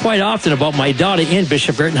talk quite often about my daughter in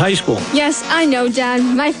Bishop Girton High School. Yes, I know, Dad.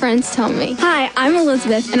 My friends tell me. Hi, I'm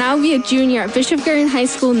Elizabeth, and I'll be a junior at Bishop Girton High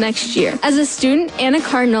School next year. As a student and a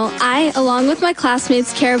Cardinal, I, along with my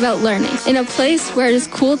classmates, care about learning in a place where it is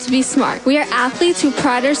cool to be smart. We are athletes who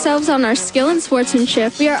pride ourselves on our skill and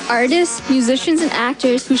sportsmanship. We are artists, musicians, and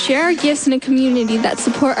actors who share our gifts in a community that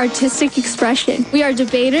support artistic expression. We are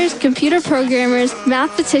debaters, computer programmers,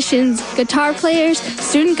 mathematicians, guitar players,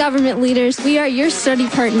 student government leaders. We are your study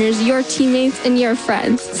partners, your teammates, and your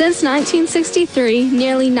friends. Since 1963,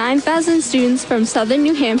 nearly 9,000 students from southern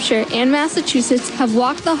New Hampshire and Massachusetts have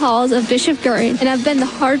walked the halls of Bishop Girton and have been the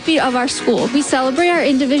heartbeat of our school. We celebrate our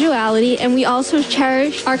individuality, and we also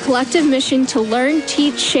cherish our collective mission to learn,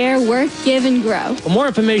 teach, share, work, give, and grow. For more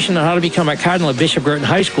information on how to become a Cardinal at Bishop Girton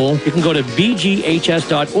High School, you can go to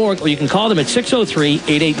bghs.org, or you can call them at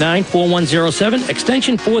 603-889-4107,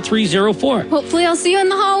 extension 4304. Hopefully I'll see you in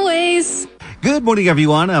the hallways. Good morning,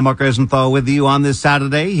 everyone. I'm Mark Rosenthal with you on this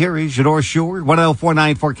Saturday. Here is your North Shore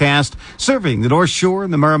 1049 forecast, serving the North Shore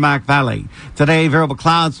and the Merrimack Valley. Today, variable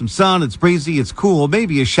clouds, some sun. It's breezy. It's cool.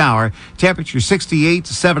 Maybe a shower. Temperature 68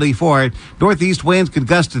 to 74. Northeast winds could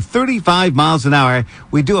gust to 35 miles an hour.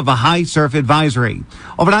 We do have a high surf advisory.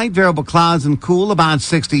 Overnight, variable clouds and cool, about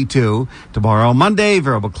 62. Tomorrow, Monday,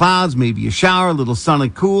 variable clouds, maybe a shower, a little sun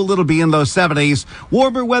and cool. It'll be in those 70s.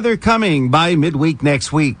 Warmer weather coming by midweek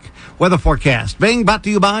next week. Weather forecast being brought to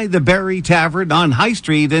you by the Berry Tavern on High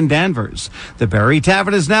Street in Danvers. The Berry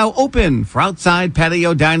Tavern is now open for outside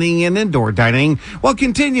patio dining and indoor dining while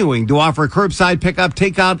continuing to offer curbside pickup,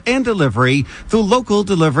 takeout, and delivery through local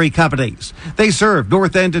delivery companies. They serve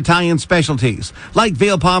North End Italian specialties like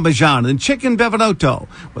veal parmesan and chicken bevinotto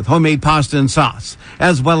with homemade pasta and sauce,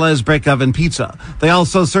 as well as brick oven pizza. They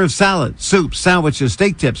also serve salad, soups, sandwiches,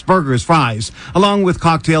 steak tips, burgers, fries, along with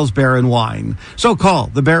cocktails, beer, and wine. So call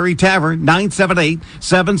the Berry Tavern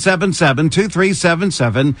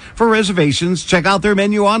 978-777-2377 for reservations. Check out their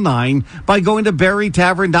menu online by going to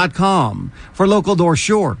berrytavern.com. For local North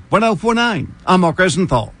Shore 1049, I'm Mark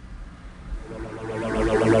Rosenthal.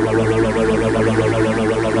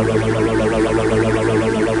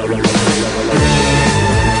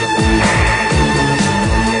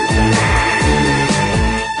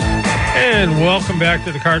 And welcome back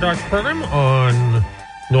to the Car Doctor program on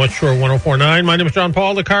North Shore 1049. My name is John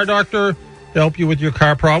Paul, the Car Doctor, to help you with your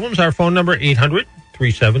car problems. Our phone number,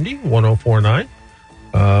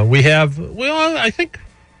 800-370-1049. We have, I think,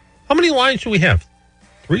 how many lines do we have?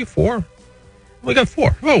 3, 4? We got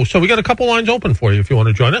 4. Oh, so we got a couple lines open for you if you want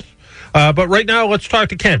to join us. But right now, let's talk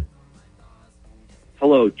to Ken.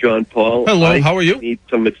 Hello, John Paul. Hello, how are you? I need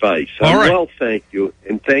some advice. All right. Well, thank you.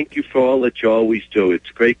 And thank you for all that you always do. It's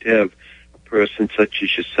great to have a person such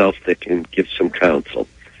as yourself that can give some counsel.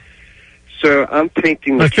 Sir, I'm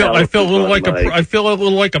painting the I feel a little like I feel a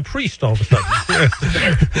little like a priest all of a sudden.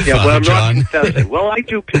 Yeah, well, I'm not confessing. Well, I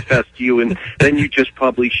do confess to you, and then you just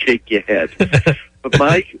probably shake your head. But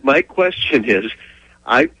my question is,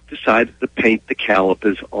 I decided to paint the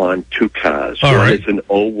calipers on 2 cars. All One right. is an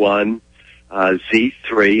 01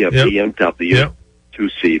 Z3, a BMW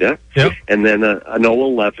 2-seater, and then an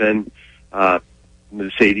 011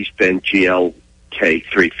 Mercedes-Benz GLK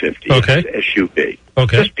 350 SUV.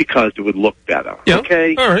 Okay. Just because it would look better. Yeah.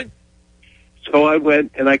 Okay? All right. So I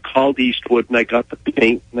went and I called Eastwood and I got the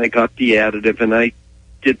paint and I got the additive and I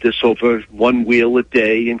did this over 1 wheel a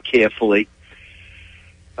day and carefully.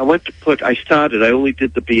 I only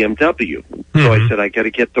did the BMW. So I said, I got to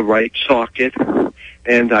get the right socket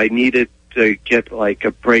and I needed to get like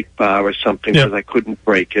a brake bar or something because I couldn't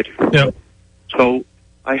break it. Yeah. So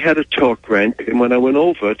I had a torque wrench, and when I went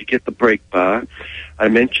over to get the brake bar, I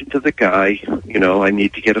mentioned to the guy, I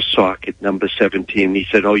need to get a socket number 17. He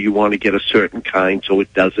said, oh, you want to get a certain kind so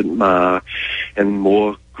it doesn't mar and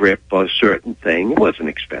more grip or a certain thing. It wasn't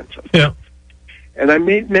expensive. Yeah. And I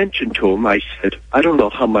made mention to him, I said, I don't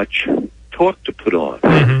know how much torque to put on.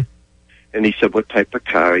 Mm-hmm. And he said, what type of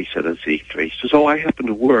car? He said, a Z3. He says, oh, I happen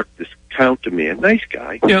to work this counterman. Nice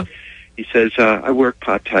guy. Yeah. He says, I work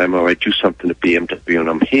part-time or I do something at BMW and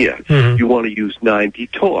I'm here. Mm-hmm. You want to use 90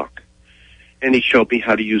 torque. And he showed me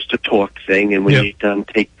how to use the torque thing. And when you're done,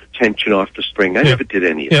 take the tension off the spring. I never did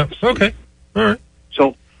any of this. Okay. All right.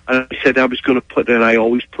 So I said I was going to put, and I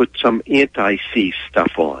always put some anti-seize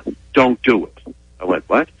stuff on. Don't do it. I went,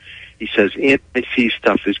 what? He says, anti-seize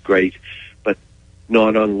stuff is great, but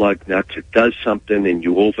not on lug nuts. It does something and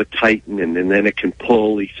you over-tighten and then it can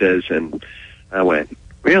pull, he says. And I went,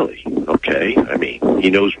 really? Okay. I mean,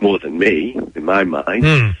 he knows more than me, in my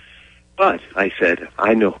mind. But I said,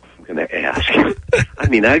 I know I'm going to ask. I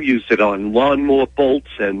mean, I've used it on lawnmower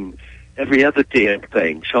bolts and every other damn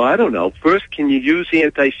thing. So I don't know. First, can you use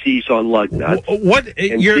anti-seize on lug nuts?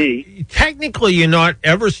 Technically, you're not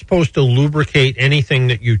ever supposed to lubricate anything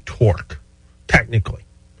that you torque. Technically.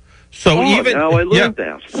 So now I learned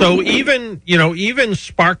that. So even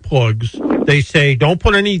spark plugs, they say don't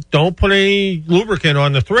put any lubricant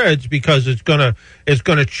on the threads because it's gonna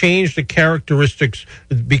change the characteristics.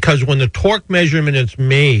 Because when the torque measurement is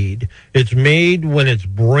made, it's made when it's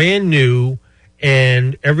brand new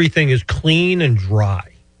and everything is clean and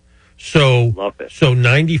dry. So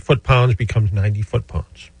 90 foot-pounds becomes 90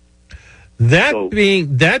 foot-pounds.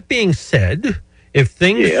 That being said, if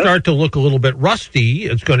things start to look a little bit rusty,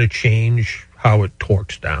 it's going to change how it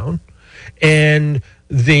torques down. And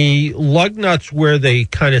the lug nuts where they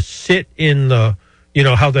kind of sit in the,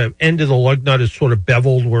 how the end of the lug nut is sort of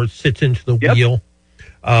beveled where it sits into the wheel.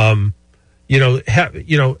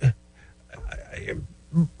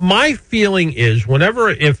 My feeling is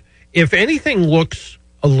if anything looks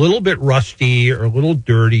a little bit rusty or a little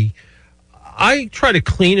dirty, I try to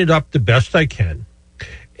clean it up the best I can.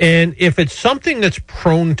 And if it's something that's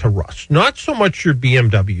prone to rust, not so much your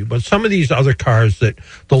BMW, but some of these other cars that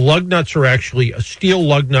the lug nuts are actually a steel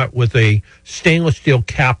lug nut with a stainless steel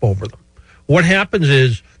cap over them. What happens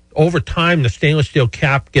is, over time, the stainless steel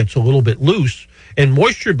cap gets a little bit loose and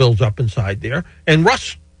moisture builds up inside there and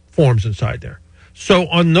rust forms inside there. So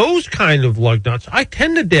on those kind of lug nuts, I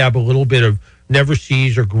tend to dab a little bit of Never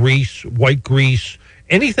Seas or grease, white grease,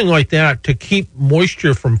 anything like that to keep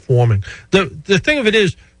moisture from forming. The thing of it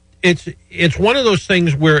is, it's one of those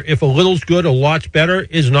things where if a little's good, a lot's better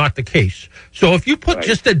is not the case. So if you put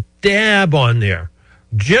just a dab on there,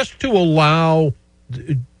 just to allow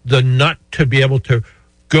the nut to be able to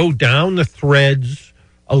go down the threads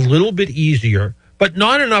a little bit easier, but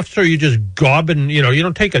not enough so you just gobbing, you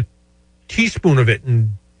don't take a teaspoon of it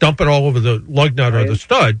and dump it all over the lug nut or the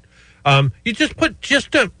stud. You just put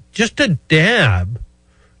just a dab.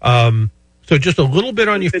 So just a little bit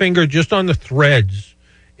on your finger, just on the threads,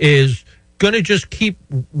 is going to just keep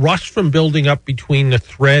rust from building up between the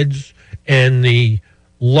threads and the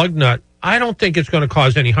lug nut. I don't think it's going to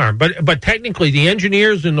cause any harm. But technically, the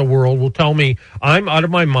engineers in the world will tell me I'm out of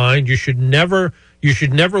my mind. You should never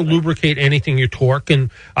lubricate anything you torque. And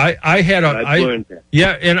I had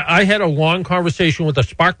a long conversation with a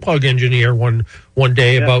spark plug engineer one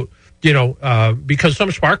day about, because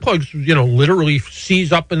some spark plugs, literally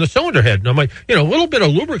seize up in the cylinder head. And I'm like, a little bit of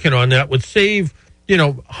lubricant on that would save,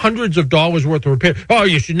 hundreds of dollars worth of repair. Oh,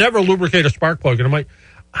 you should never lubricate a spark plug. And I'm like,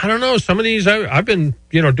 I don't know. Some of these, I've been,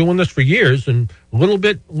 doing this for years, and a little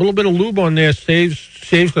bit of lube on there saves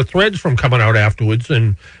the threads from coming out afterwards.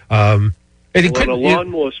 And on a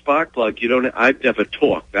lawnmower spark plug, I've never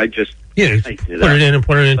torqued. I just put it in and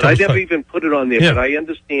put it into. I never even put it on there, but I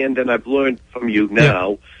understand, and I've learned from you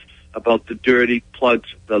now about the dirty plugs,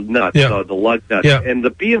 the nuts, or the lug nuts, and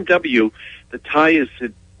the BMW, the tires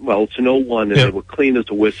had. Well, it's an 01, and they were clean as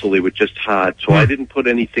a whistle. They were just hard, so I didn't put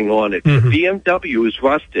anything on it. Mm-hmm. The BMW is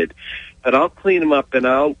rusted, but I'll clean them up,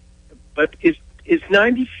 and but is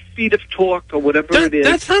 90 feet of torque or whatever it is?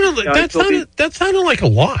 That sounded like a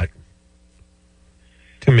lot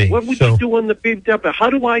to me. What would you do on the BMW? How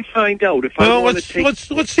do I find out if I want to take?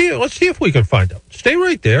 Let's see if we can find out. Stay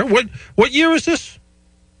right there. What year is this?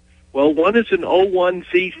 Well, one is an 01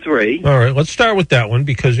 Z3. All right, let's start with that one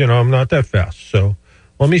because I'm not that fast, so.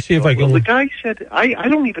 Let me see if I can. Well, the guy said, I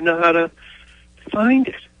don't even know how to find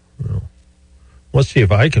it. Well, let's see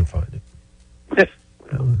if I can find it.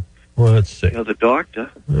 Well, let's see. You're the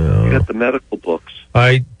doctor. You got the medical books.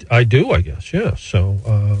 I do, I guess, yeah. So,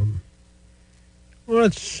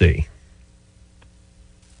 let's see.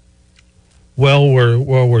 While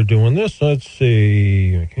we're doing this, let's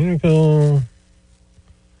see. Mechanical.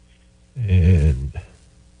 And...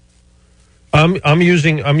 I'm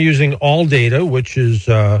using all data, which is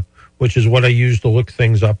what I use to look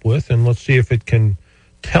things up with, and let's see if it can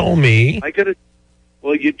tell me.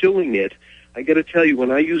 Well, you're doing it. I got to tell you,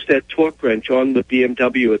 when I use that torque wrench on the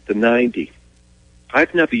BMW at the 90,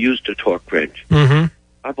 I've never used a torque wrench. Mm-hmm.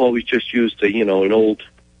 I've always just used an old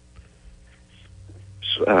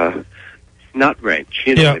nut wrench.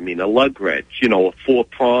 What I mean, a lug wrench. A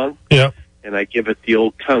 4-prong. Yeah. And I give it the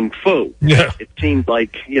old kung fu. Yeah. It seemed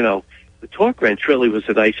like the torque wrench really was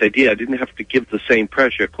a nice idea. I didn't have to give the same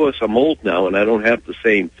pressure. Of course, I'm old now, and I don't have the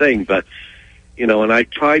same thing. But, and I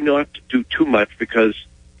try not to do too much because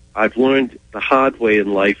I've learned the hard way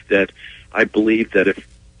in life that I believe that if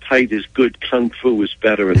tight is good, kung fu is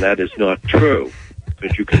better, and that is not true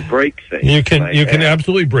because you can break things. You can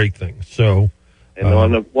absolutely break things. So, and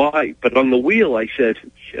on the wheel, I said,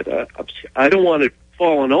 shit, I don't want it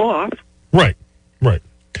falling off. Right.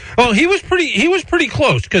 Well, he was pretty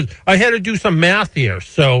close because I had to do some math here.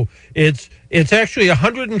 So it's actually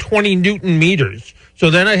 120 Newton meters. So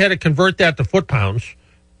then I had to convert that to foot pounds.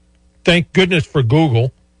 Thank goodness for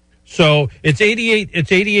Google. So it's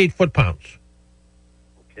 88 foot pounds.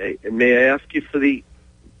 Okay, and may I ask you for the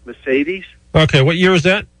Mercedes? Okay, what year is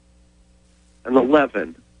that? An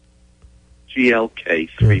 11 GLK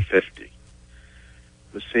 350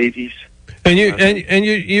 Mercedes. And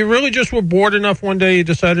you really just were bored enough one day you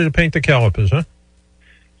decided to paint the calipers, huh?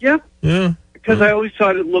 Yeah. Yeah. Because I always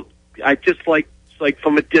thought it looked. I just like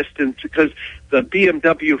from a distance because the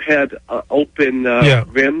BMW had open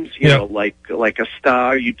rims, like a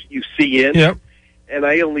star you see in. Yep. And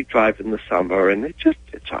I only drive in the summer, and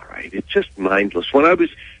it's all right. It's just mindless. When I was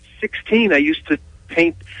 16, I used to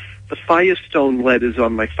paint the Firestone letters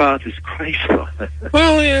on my father's Chrysler.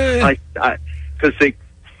 Well, yeah. Because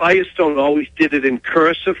Firestone always did it in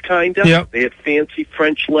cursive, kind of. Yep. They had fancy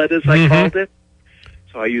French letters, I called it.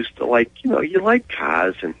 So I used to you like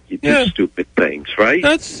cars and you do stupid things, right?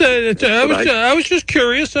 That's I was just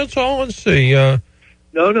curious. That's all. Let's see.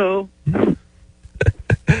 No.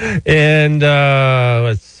 And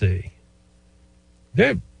let's see.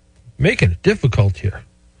 They're making it difficult here.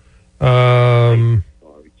 Sorry,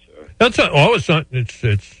 sir. That's it's not. It's.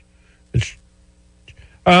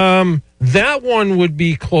 That one would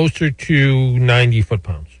be closer to 90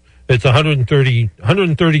 foot-pounds. It's 130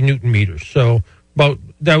 Newton meters. So about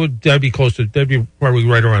that'd be close to that'd be probably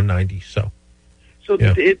right around 90. So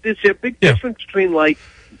is there a big difference between like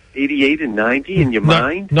 88 and 90 in your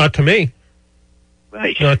mind? Not to me.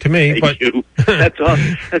 Right. Not to me, but that's all.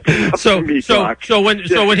 That's so me, so Doc. so when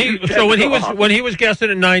he was guessing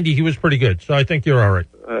at 90, he was pretty good. So I think you're all right.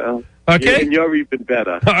 Okay. And you're even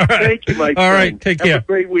better. All right. Thank you, my friend. All right. Take care. Have a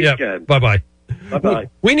great weekend. Yeah. Bye-bye. Bye-bye.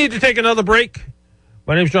 We need to take another break.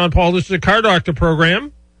 My name's John Paul. This is a Car Doctor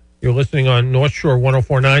program. You're listening on North Shore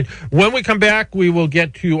 104.9. When we come back, we will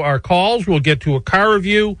get to our calls. We'll get to a car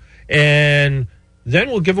review, and then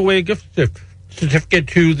we'll give away a gift certificate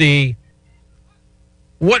to the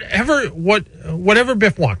whatever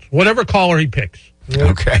Biff wants, whatever caller he picks.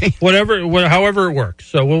 Okay. However it works.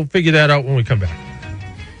 So we'll figure that out when we come back.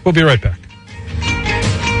 We'll be right back.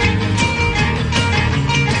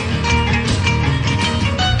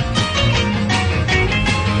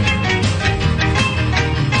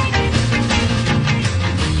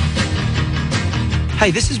 Hi,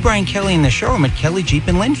 this is Brian Kelly in the showroom at Kelly Jeep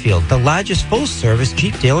in Linfield, the largest full-service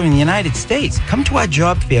Jeep dealer in the United States. Come to our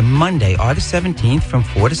job fair Monday, August 17th from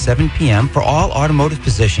 4 to 7 p.m. for all automotive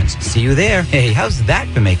positions. See you there. Hey, how's that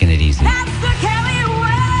for making it easy?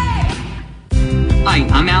 Hi,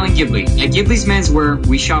 I'm Alan Gibley. At Gibley's Menswear,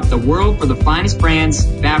 we shop the world for the finest brands,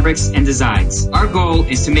 fabrics, and designs. Our goal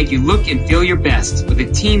is to make you look and feel your best with a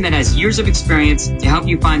team that has years of experience to help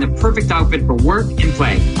you find the perfect outfit for work and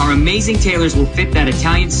play. Our amazing tailors will fit that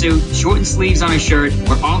Italian suit, shorten sleeves on a shirt,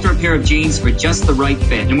 or alter a pair of jeans for just the right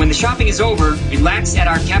fit. And when the shopping is over, relax at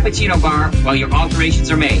our cappuccino bar while your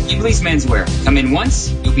alterations are made. Gibley's Menswear. Come in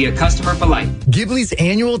once, you'll be a customer for life. Gibley's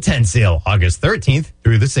annual tent sale, August 13th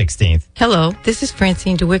through the 16th. Hello, this is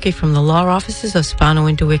Francine DeWicki from the law offices of Spano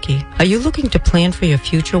and DeWicki. Are you looking to plan for your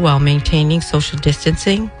future while maintaining social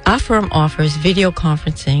distancing? Our firm offers video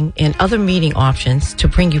conferencing and other meeting options to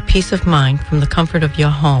bring you peace of mind from the comfort of your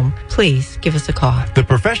home. Please give us a call. The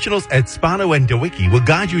professionals at Spano and DeWicki will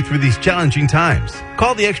guide you through these challenging times.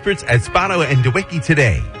 Call the experts at Spano and DeWicki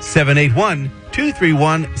today.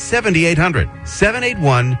 781-231-7800.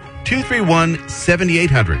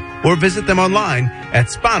 781-231-7800. Or visit them online at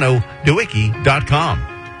SpanoDeWicki.com.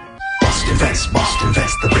 Boston Vets,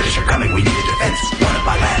 the British are coming, we need a defense. Run it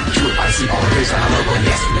by land, do it by sea, all it is on our logo, and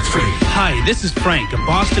yes, it's free. Hi, this is Frank of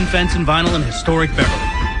Boston Fence and Vinyl in historic Beverly.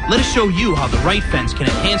 Let us show you how the right fence can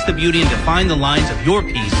enhance the beauty and define the lines of your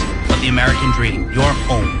piece of the American dream, your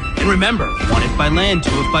home. And remember, 1 if by land, 2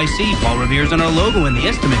 if by sea. Paul Revere's on our logo and the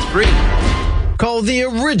estimate's free. Call the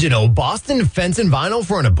original Boston Fence and Vinyl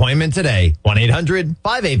for an appointment today.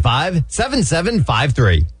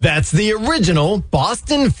 1-800-585-7753. That's the original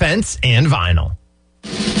Boston Fence and Vinyl.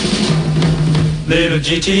 Little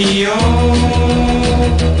GTO,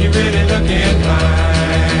 you really looking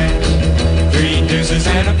fine. 3 deuces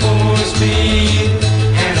and a 4-speed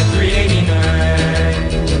and a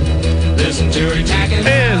 389. Listen to it tackling.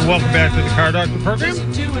 And welcome back to the Car Doctor program.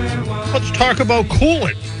 Let's talk about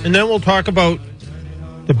coolant, and then we'll talk about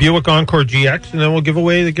the Buick Encore GX, and then we'll give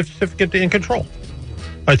away the gift certificate to InControl.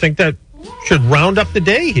 I think that should round up the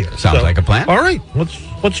day here. Sounds like a plan. All right,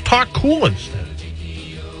 let's talk coolants then.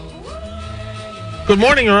 Good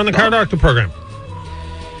morning. You're on the Car Doctor program.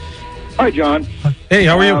 Hi, John. Hey,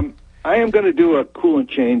 how are you? I am going to do a coolant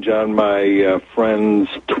change on my friend's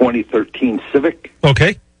 2013 Civic.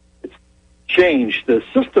 Okay. It's changed. The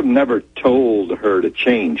system never told her to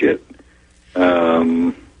change it.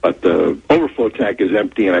 But the overflow tank is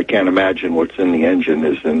empty, and I can't imagine what's in the engine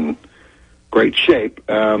is in great shape.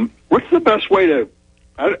 What's the best way to...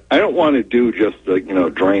 I don't want to do just,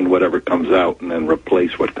 drain whatever comes out and then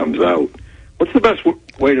replace what comes out. What's the best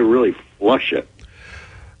way to really flush it?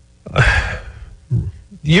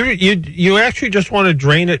 You actually just want to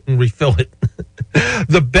drain it and refill it.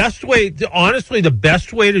 The best way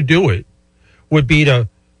to do it would be to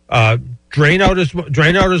drain out as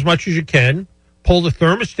much as you can. Pull the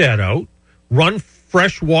thermostat out, run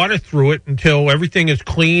fresh water through it until everything is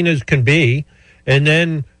clean as can be, and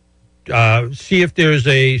then see if there's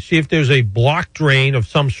a block drain of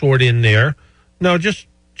some sort in there. No, just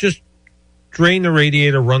drain the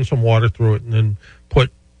radiator, run some water through it, and then put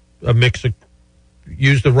a mix of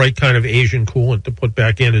use the right kind of Asian coolant to put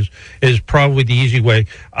back in is probably the easy way.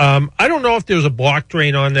 I don't know if there's a block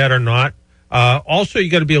drain on that or not. Also, you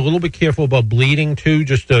got to be a little bit careful about bleeding too,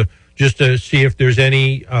 just to see if there's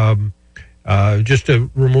any, just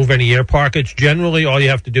to remove any air pockets. Generally, all you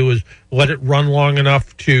have to do is let it run long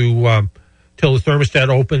enough to till the thermostat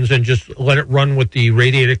opens, and just let it run with the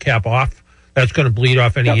radiator cap off. That's going to bleed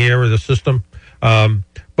off any air of the system.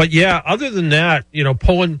 But yeah, other than that,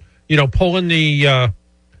 pulling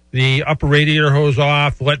the upper radiator hose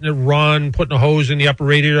off, letting it run, putting a hose in the upper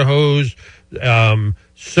radiator hose, or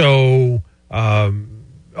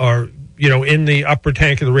in the upper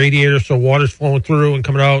tank of the radiator, so water's flowing through and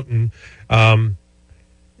coming out, and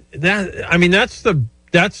that's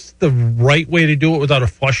the right way to do it without a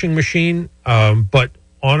flushing machine. But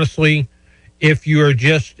honestly, if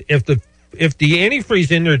the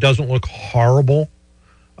antifreeze in there doesn't look horrible,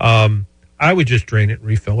 I would just drain it and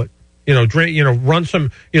refill it. Run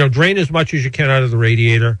some, drain as much as you can out of the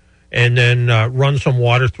radiator, and then run some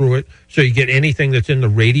water through it so you get anything that's in the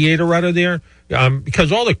radiator out of there.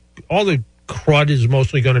 Because all the crud is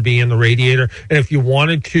mostly going to be in the radiator. And if you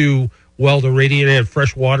wanted to, the radiator had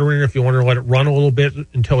fresh water in it, if you wanted to let it run a little bit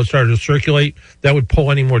until it started to circulate, that would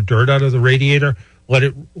pull any more dirt out of the radiator. Let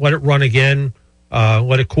it run again,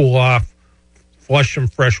 let it cool off, flush some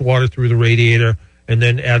fresh water through the radiator, and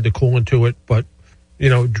then add the coolant to it. But,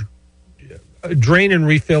 drain and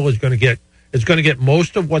refill is going to get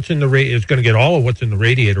most of what's in the radiator. It's going to get all of what's in the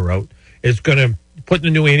radiator out. It's going to put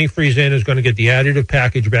the new antifreeze in, is going to get the additive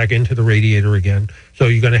package back into the radiator again. So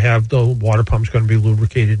you're going to have the water pump's going to be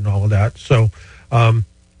lubricated and all of that. So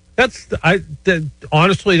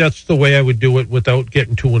honestly, that's the way I would do it without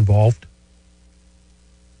getting too involved.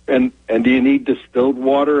 And do you need distilled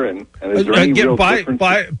water? And is there any real difference?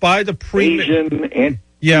 Buy the Asian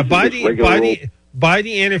buy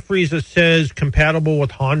the antifreeze that says compatible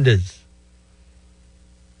with Hondas.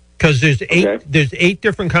 Because there's 8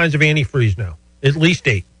 different kinds of antifreeze now, at least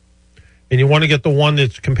 8. And you want to get the one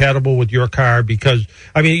that's compatible with your car, because,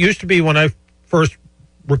 it used to be when I first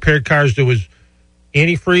repaired cars, there was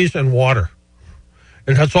antifreeze and water.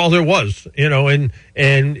 And that's all there was, and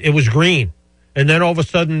it was green. And then all of a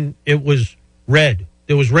sudden it was red.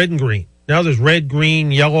 There was red and green. Now there's red,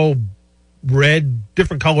 green, yellow, red,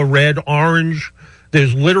 different color red, orange.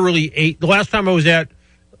 There's literally 8. The last time I was at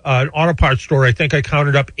an auto parts store, I think I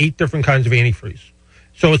counted up 8 different kinds of antifreeze.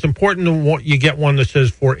 So it's important you get one that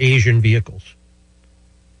says for Asian vehicles.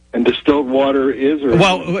 And distilled water is? Or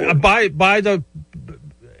buy the.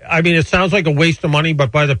 It sounds like a waste of money,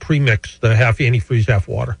 but buy the premix, the half antifreeze, half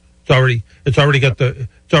water. It's already got the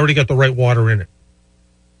right water in it.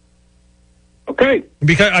 Okay.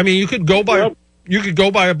 Because you could go buy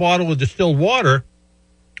a bottle of distilled water,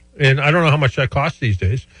 and I don't know how much that costs these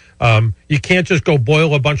days. You can't just go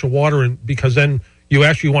boil a bunch of water, because then you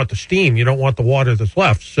actually want the steam. You don't want the water that's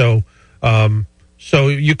left. So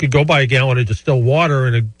you could go buy a gallon of distilled water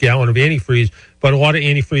and a gallon of antifreeze, but a lot of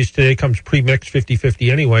antifreeze today comes pre-mixed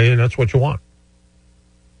 50-50 anyway, and that's what you want.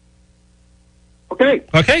 Okay.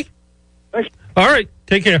 Okay? Thanks. All right.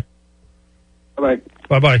 Take care. Bye-bye.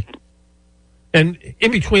 Bye-bye. And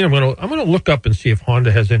in between, I'm gonna look up and see if Honda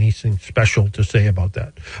has anything special to say about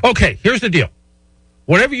that. Okay, here's the deal.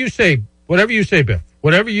 Whatever you say, Biff.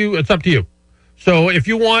 It's up to you. So if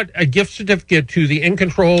you want a gift certificate to the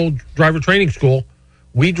InControl Driver Training School,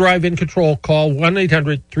 we drive InControl. Call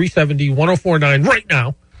 1-800-370-1049 right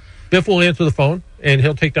now. Biff will answer the phone, and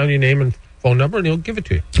he'll take down your name and phone number, and he'll give it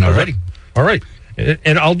to you. Alrighty. All right.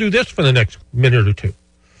 And I'll do this for the next minute or two.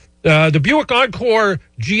 The Buick Encore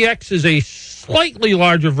GX is a slightly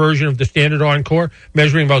larger version of the standard Encore,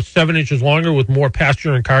 measuring about 7 inches longer with more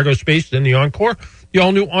passenger and cargo space than the Encore. The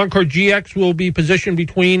all-new Encore GX will be positioned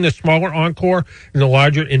between the smaller Encore and the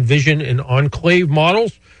larger Envision and Enclave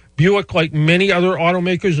models. Buick, like many other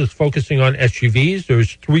automakers, is focusing on SUVs.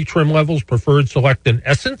 There's 3 trim levels: Preferred, Select, and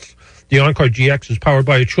Essence. The Encore GX is powered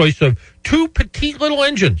by a choice of 2 petite little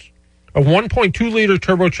engines, a 1.2-liter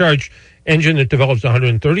turbocharged engine that develops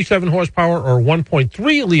 137 horsepower, or a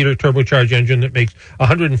 1.3-liter turbocharged engine that makes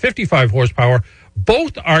 155 horsepower.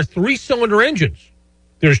 Both are 3-cylinder engines.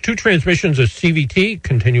 There's 2 transmissions, a CVT,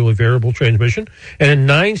 continually variable transmission, and a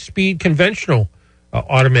 9-speed conventional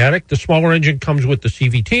automatic. The smaller engine comes with the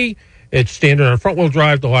CVT. It's standard on front-wheel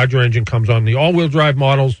drive. The larger engine comes on the all-wheel drive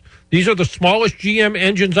models. These are the smallest GM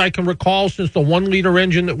engines I can recall since the 1-liter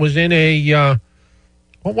engine that was in a,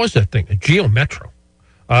 what was that thing? A Geo Metro.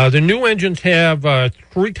 The new engines have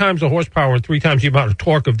 3 times the horsepower and 3 times the amount of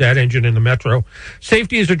torque of that engine in the Metro.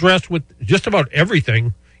 Safety is addressed with just about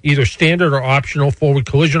everything, either standard or optional: forward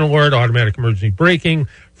collision alert, automatic emergency braking,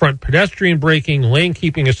 front pedestrian braking, lane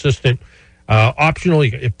keeping assistant.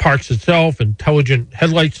 Optionally, it parks itself, intelligent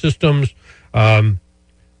headlight systems.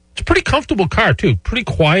 It's a pretty comfortable car, too. Pretty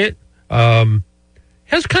quiet.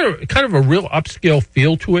 Has kind of a real upscale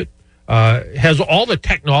feel to it. Has all the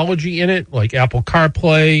technology in it, like Apple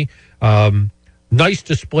CarPlay, nice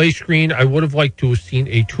display screen. I would have liked to have seen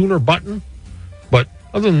a tuner button, but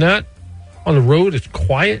other than that, on the road, it's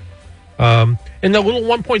quiet. And the little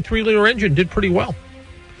 1.3-liter engine did pretty well.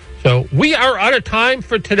 So we are out of time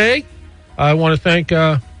for today. I want to thank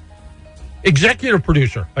executive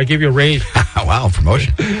producer. I gave you a raise. Wow,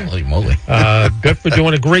 promotion. Holy moly. Biff for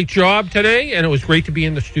doing a great job today, and it was great to be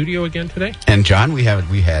in the studio again today. And John, we had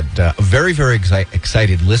a very, very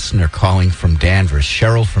excited listener calling from Danvers.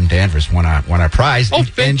 Cheryl from Danvers won our prize,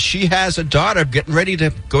 and she has a daughter getting ready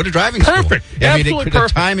to go to driving school. Perfect. Absolutely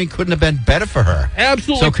perfect. The timing couldn't have been better for her.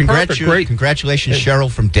 Absolutely so perfect. Great. Congratulations, Cheryl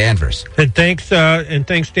from Danvers. And thanks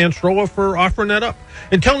Dan Strollo for offering that up.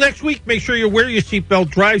 Until next week, make sure you wear your seatbelt,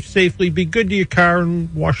 drive safely, be good to your car,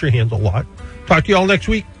 and wash your hands a lot. Talk to you all next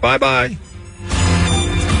week. Bye-bye.